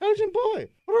 what an intelligent boy.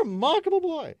 What a remarkable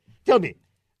boy. Tell me,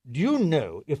 do you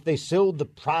know if they sold the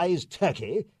prize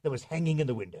turkey that was hanging in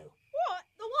the window? What?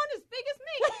 The one as big as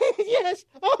me? Yes.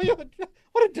 Oh,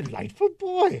 what a delightful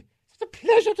boy. It's a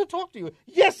pleasure to talk to you.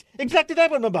 Yes, exactly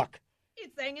that one, my buck.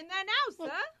 It's hanging there now,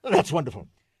 sir. Oh, that's wonderful.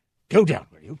 Go down,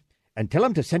 will you, and tell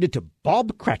him to send it to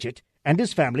Bob Cratchit and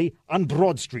his family on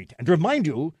Broad Street. And remind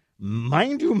you,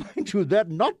 mind you, they're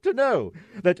not to know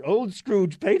that old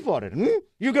Scrooge paid for it.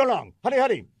 You go along.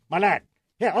 Hurry, my lad.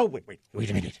 Here, wait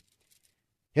a minute.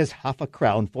 Here's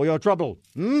 £50 for your trouble.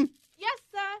 Yes,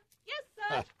 sir.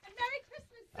 And Merry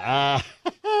Christmas, sir.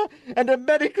 And a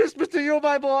Merry Christmas to you,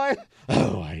 my boy.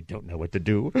 Oh, I don't know what to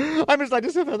do. I'm as light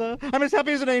as a feather. I'm as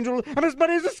happy as an angel. I'm as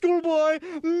merry as a schoolboy.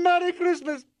 Merry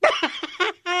Christmas.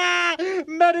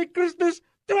 Merry Christmas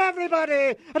to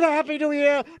everybody. And a Happy New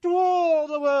Year to all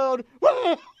the world.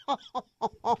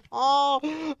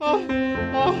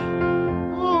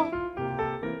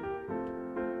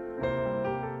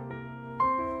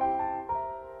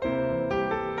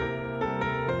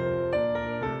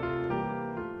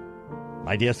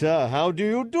 My dear sir, how do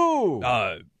you do?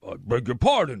 I beg your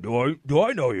pardon. Do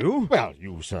I know you? Well,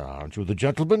 you, sir, aren't you the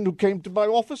gentleman who came to my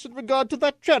office in regard to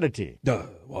that charity?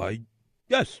 Why,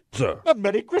 yes, sir. A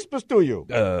Merry Christmas to you.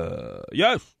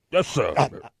 Yes,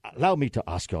 sir. Allow me to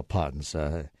ask your pardon,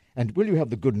 sir. And will you have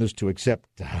the goodness to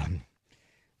accept...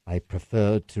 I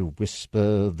prefer to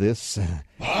whisper this.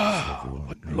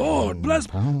 Lord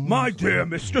bless my dear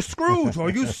Mr. Scrooge.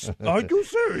 Are you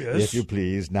serious? If you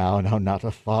please, now, not a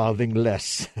farthing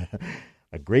less.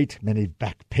 A great many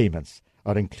back payments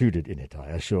are included in it, I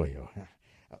assure you.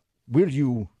 Will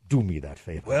you do me that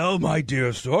favor? Well, my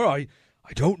dear sir, I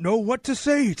don't know what to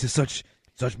say to such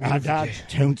magnification.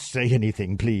 Don't say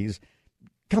anything, please.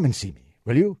 Come and see me,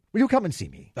 will you? Will you come and see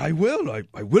me? I will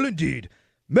indeed.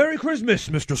 Merry Christmas,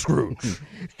 Mr. Scrooge.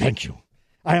 Thank you.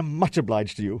 I am much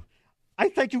obliged to you. I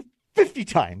thank you 50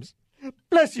 times.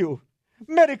 Bless you.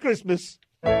 Merry Christmas.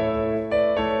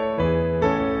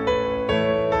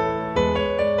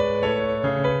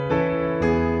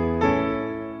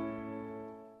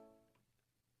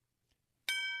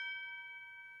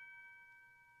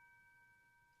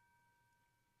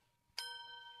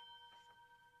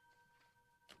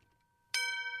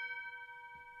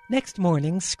 Next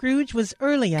morning, Scrooge was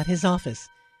early at his office.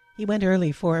 He went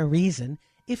early for a reason.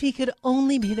 If he could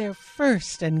only be there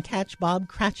first and catch Bob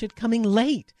Cratchit coming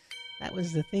late. That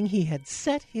was the thing he had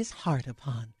set his heart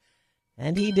upon.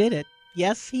 And he did it.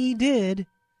 Yes, he did.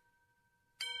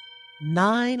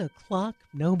 9 o'clock,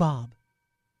 no Bob.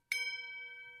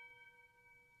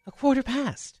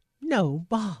 1:15, no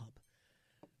Bob.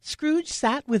 Scrooge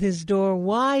sat with his door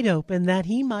wide open that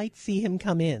he might see him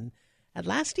come in. At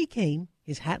last he came.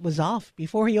 His hat was off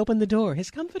before he opened the door,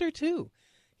 his comforter too.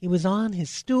 He was on his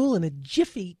stool in a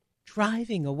jiffy,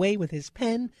 driving away with his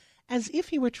pen as if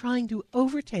he were trying to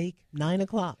overtake 9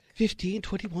 o'clock. 15,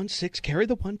 21, 6, carry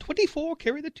the 1, 24,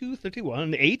 carry the 2,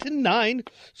 31, 8 and 9,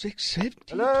 6,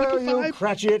 17, Hello, 25. you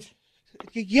Cratchit.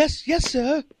 Yes,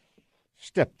 sir.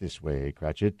 Step this way,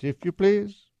 Cratchit, if you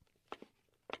please.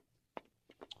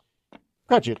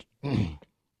 Cratchit,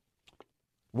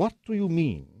 what do you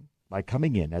mean by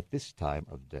coming in at this time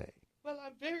of day? Well,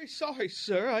 I'm very sorry,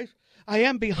 sir. I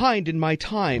am behind in my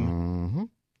time. Mm-hmm.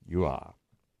 You are.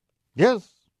 Yes,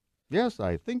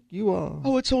 I think you are.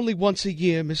 Oh, it's only once a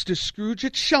year, Mr. Scrooge.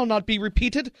 It shall not be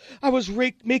repeated. I was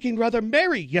making rather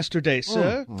merry yesterday,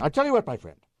 sir. I tell you what, my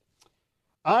friend.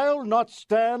 I'll not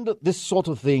stand this sort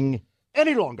of thing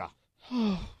any longer.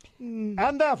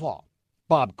 And therefore,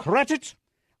 Bob Cratchit,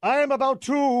 I am about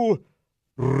to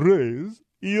raise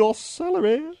your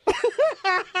salary.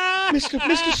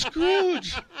 Mr.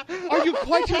 Scrooge, are you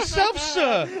quite yourself,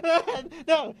 sir?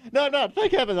 No,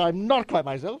 thank heaven I'm not quite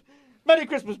myself. Merry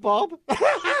Christmas, Bob.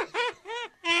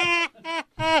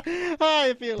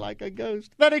 I feel like a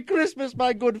ghost. Merry Christmas,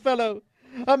 my good fellow.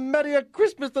 A merrier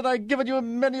Christmas than I've given you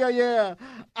in many a year.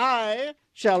 I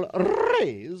shall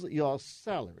raise your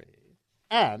salary.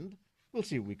 And we'll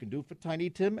see what we can do for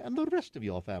Tiny Tim and the rest of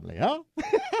your family, huh?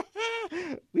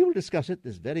 We will discuss it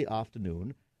this very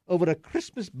afternoon over a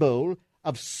Christmas bowl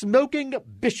of smoking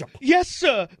bishop. Yes,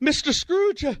 sir, Mr.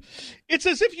 Scrooge. It's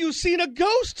as if you've seen a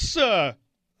ghost, sir.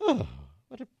 Oh,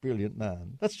 what a brilliant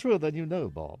man. That's truer than you know,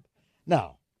 Bob.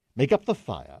 Now, make up the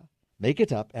fire, make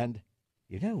it up, and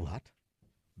you know what?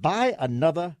 Buy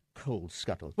another coal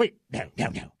scuttle. Wait, no.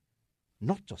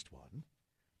 Not just one.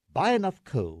 Buy enough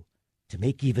coal to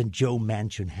make even Joe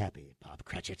Manchin happy, Bob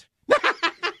Cratchit.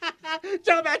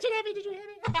 Joe Manchin happy, did you hear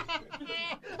me?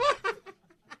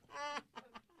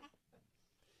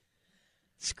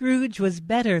 Scrooge was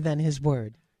better than his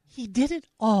word. He did it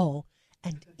all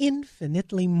and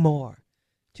infinitely more.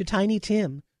 To Tiny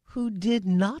Tim, who did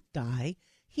not die,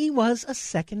 he was a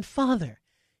second father.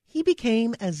 He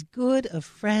became as good a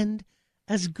friend,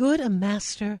 as good a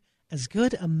master, as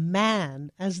good a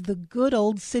man as the good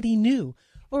old city knew,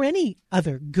 or any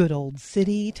other good old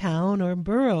city, town, or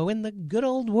borough in the good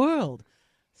old world.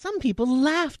 Some people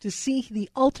laughed to see the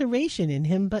alteration in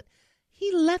him, but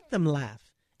he let them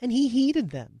laugh, and he heeded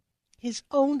them. His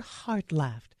own heart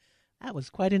laughed. That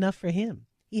was quite enough for him.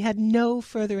 He had no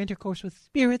further intercourse with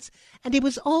spirits, and it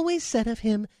was always said of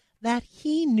him that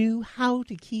he knew how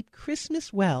to keep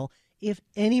Christmas well if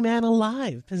any man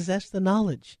alive possessed the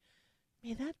knowledge.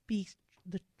 May that be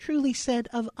truly said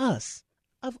of us,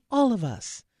 of all of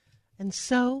us. And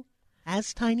so,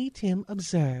 as Tiny Tim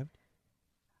observed,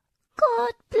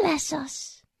 God bless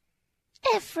us,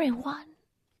 everyone.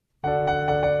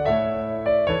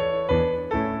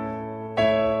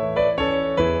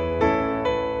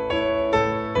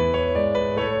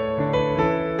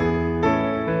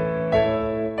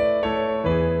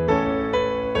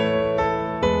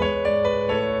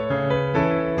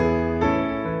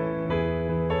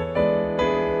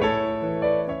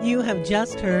 You have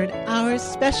just heard our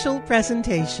special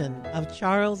presentation of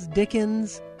Charles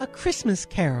Dickens' A Christmas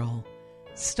Carol,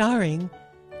 starring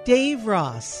Dave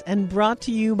Ross, and brought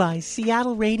to you by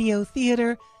Seattle Radio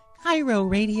Theater, KIRO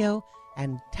Radio,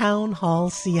 and Town Hall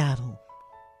Seattle.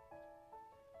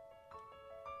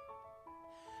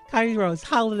 KIRO's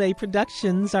holiday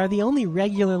productions are the only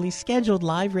regularly scheduled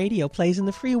live radio plays in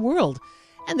the free world,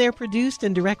 and they're produced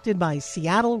and directed by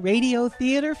Seattle Radio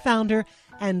Theater founder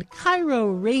and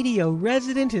KIRO Radio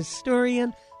resident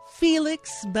historian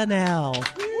Felix Bunnell.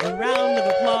 A round of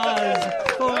applause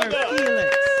for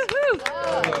Felix.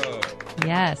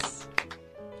 Yes.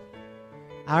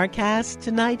 Our cast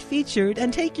tonight featured,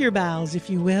 and take your bows if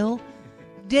you will,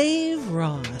 Dave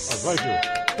Ross.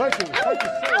 Thank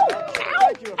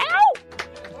you.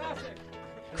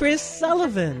 Chris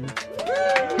Sullivan.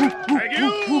 Thank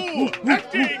you.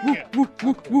 Acting.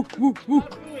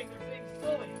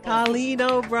 Colleen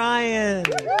O'Brien.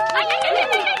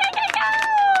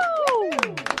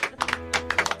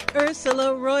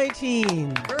 Ursula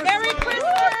Reutin. Merry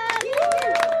Christmas!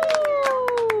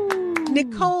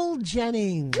 Nicole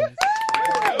Jennings.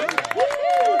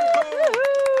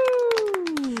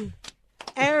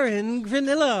 Aaron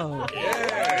Granillo.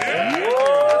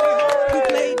 Who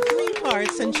played 3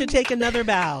 parts and should take another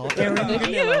bow. Aaron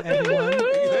Granillo, everyone.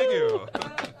 Thank you.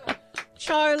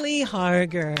 Charlie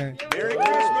Harger. Merry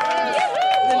Christmas!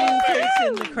 The new face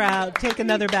in the crowd. Take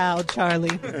another bow,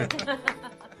 Charlie.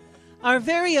 Our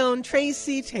very own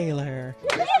Tracy Taylor.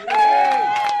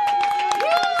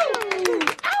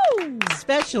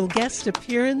 Special guest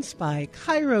appearance by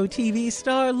KIRO TV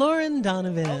star Lauren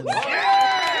Donovan.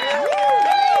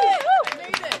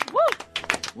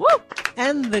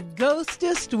 And the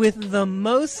ghostest with the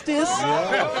mostest,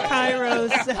 KIRO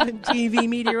TV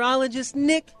meteorologist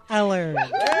Nick Heller.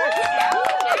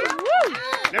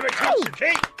 Never touch the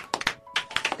cake.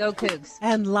 Go Cougs.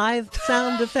 And live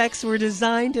sound effects were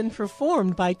designed and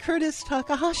performed by Curtis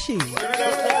Takahashi.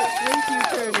 Thank you,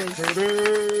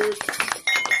 Curtis.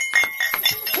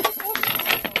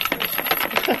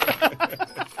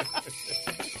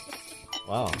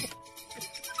 Wow.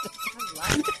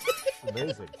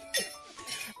 Amazing.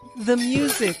 The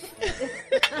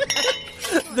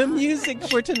music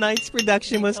for tonight's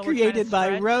production was created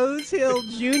by Rose Hill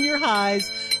Junior High's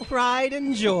Pride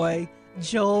and Joy,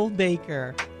 Joel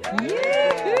Baker.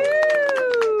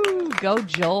 Go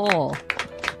Joel.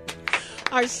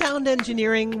 Our sound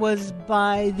engineering was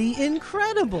by the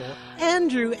incredible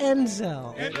Andrew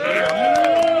Enzel.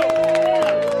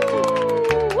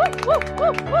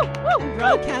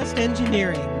 Broadcast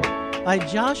engineering by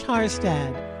Josh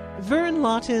Harstad, Vern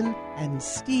Lawton, and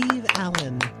Steve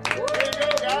Allen.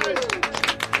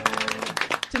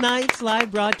 Tonight's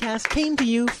live broadcast came to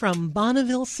you from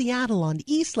Bonneville, Seattle on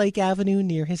East Lake Avenue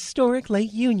near historic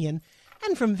Lake Union,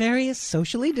 and from various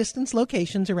socially distanced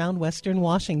locations around Western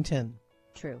Washington.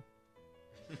 True.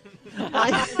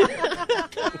 I'm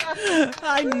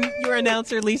your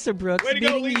announcer, Lisa Brooks, Way to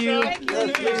go, bidding Lisa. you.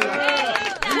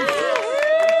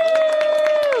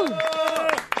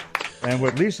 And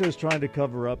what Lisa is trying to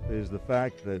cover up is the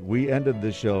fact that we ended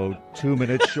the show 2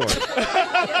 minutes short.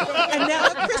 And now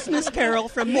a Christmas carol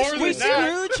from Mr.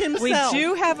 Scrooge himself. We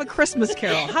do have a Christmas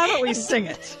carol. How about we sing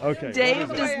it? Okay. Dave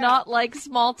does not like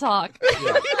small talk.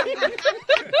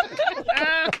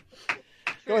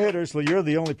 Go ahead, Ursula. You're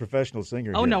the only professional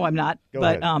singer Oh, here. no, I'm not. Go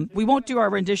But ahead. we won't do our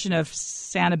rendition of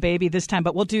Santa Baby this time,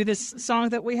 but we'll do this song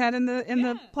that we had in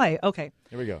the play. Okay.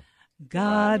 Here we go.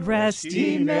 God rest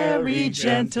ye merry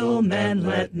gentlemen,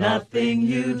 let nothing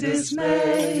you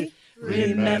dismay.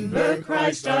 Remember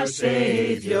Christ our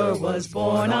Savior was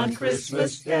born on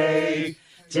Christmas Day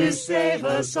to save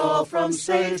us all from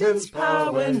Satan's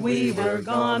power when we were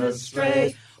gone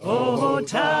astray. Oh,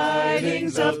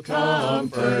 tidings of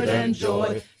comfort and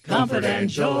joy, comfort and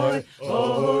joy.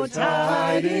 Oh,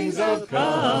 tidings of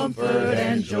comfort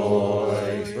and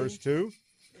joy. Verse 2.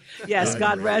 Yes,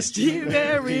 God rest ye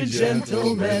merry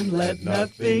gentlemen, let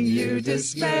nothing you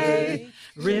dismay.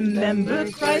 Remember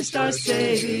Christ our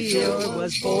Savior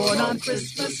was born on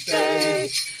Christmas Day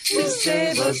to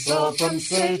save us all from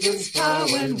Satan's power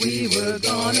when we were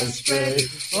gone astray.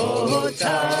 Oh,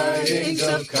 tidings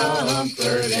of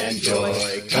comfort and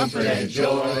joy, comfort and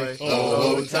joy.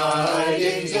 Oh,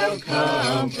 tidings of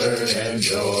comfort and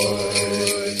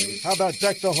joy. How about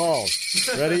Deck the Halls?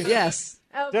 Ready? Yes.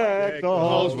 Deck the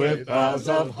halls with boughs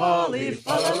of holly,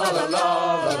 fa la la la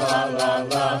la la la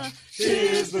la.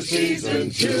 'Tis the season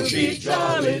to be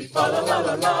jolly, fa la la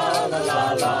la la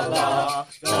la la la.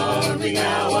 Donning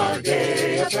our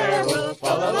gay apparel, fa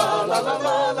la la la la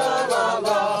la la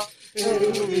la.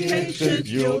 It'll be ancient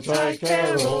Yuletide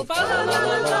carol. Fa la la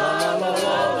la la la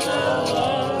la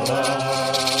la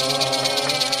la.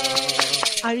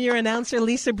 I'm your announcer,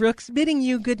 Lisa Brooks, bidding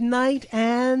you good night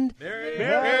and...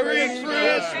 Merry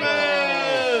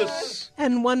Christmas!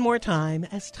 And one more time,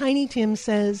 as Tiny Tim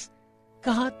says,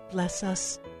 God bless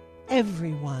us,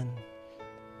 everyone.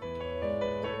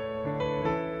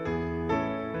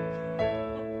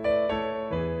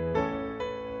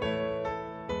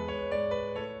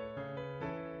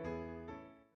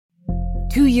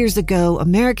 Two years ago,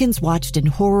 Americans watched in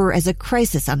horror as a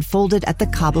crisis unfolded at the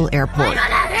Kabul airport.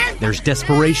 There's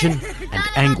desperation and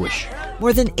anguish.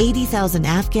 More than 80,000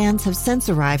 Afghans have since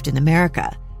arrived in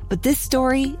America, but this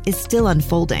story is still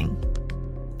unfolding.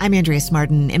 I'm Andrea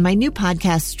Smartin. In my new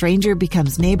podcast, Stranger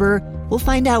Becomes Neighbor, we'll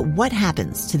find out what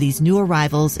happens to these new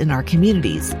arrivals in our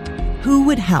communities. Who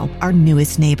would help our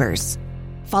newest neighbors?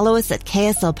 Follow us at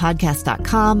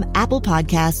kslpodcast.com, Apple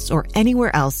Podcasts, or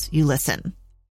anywhere else you listen.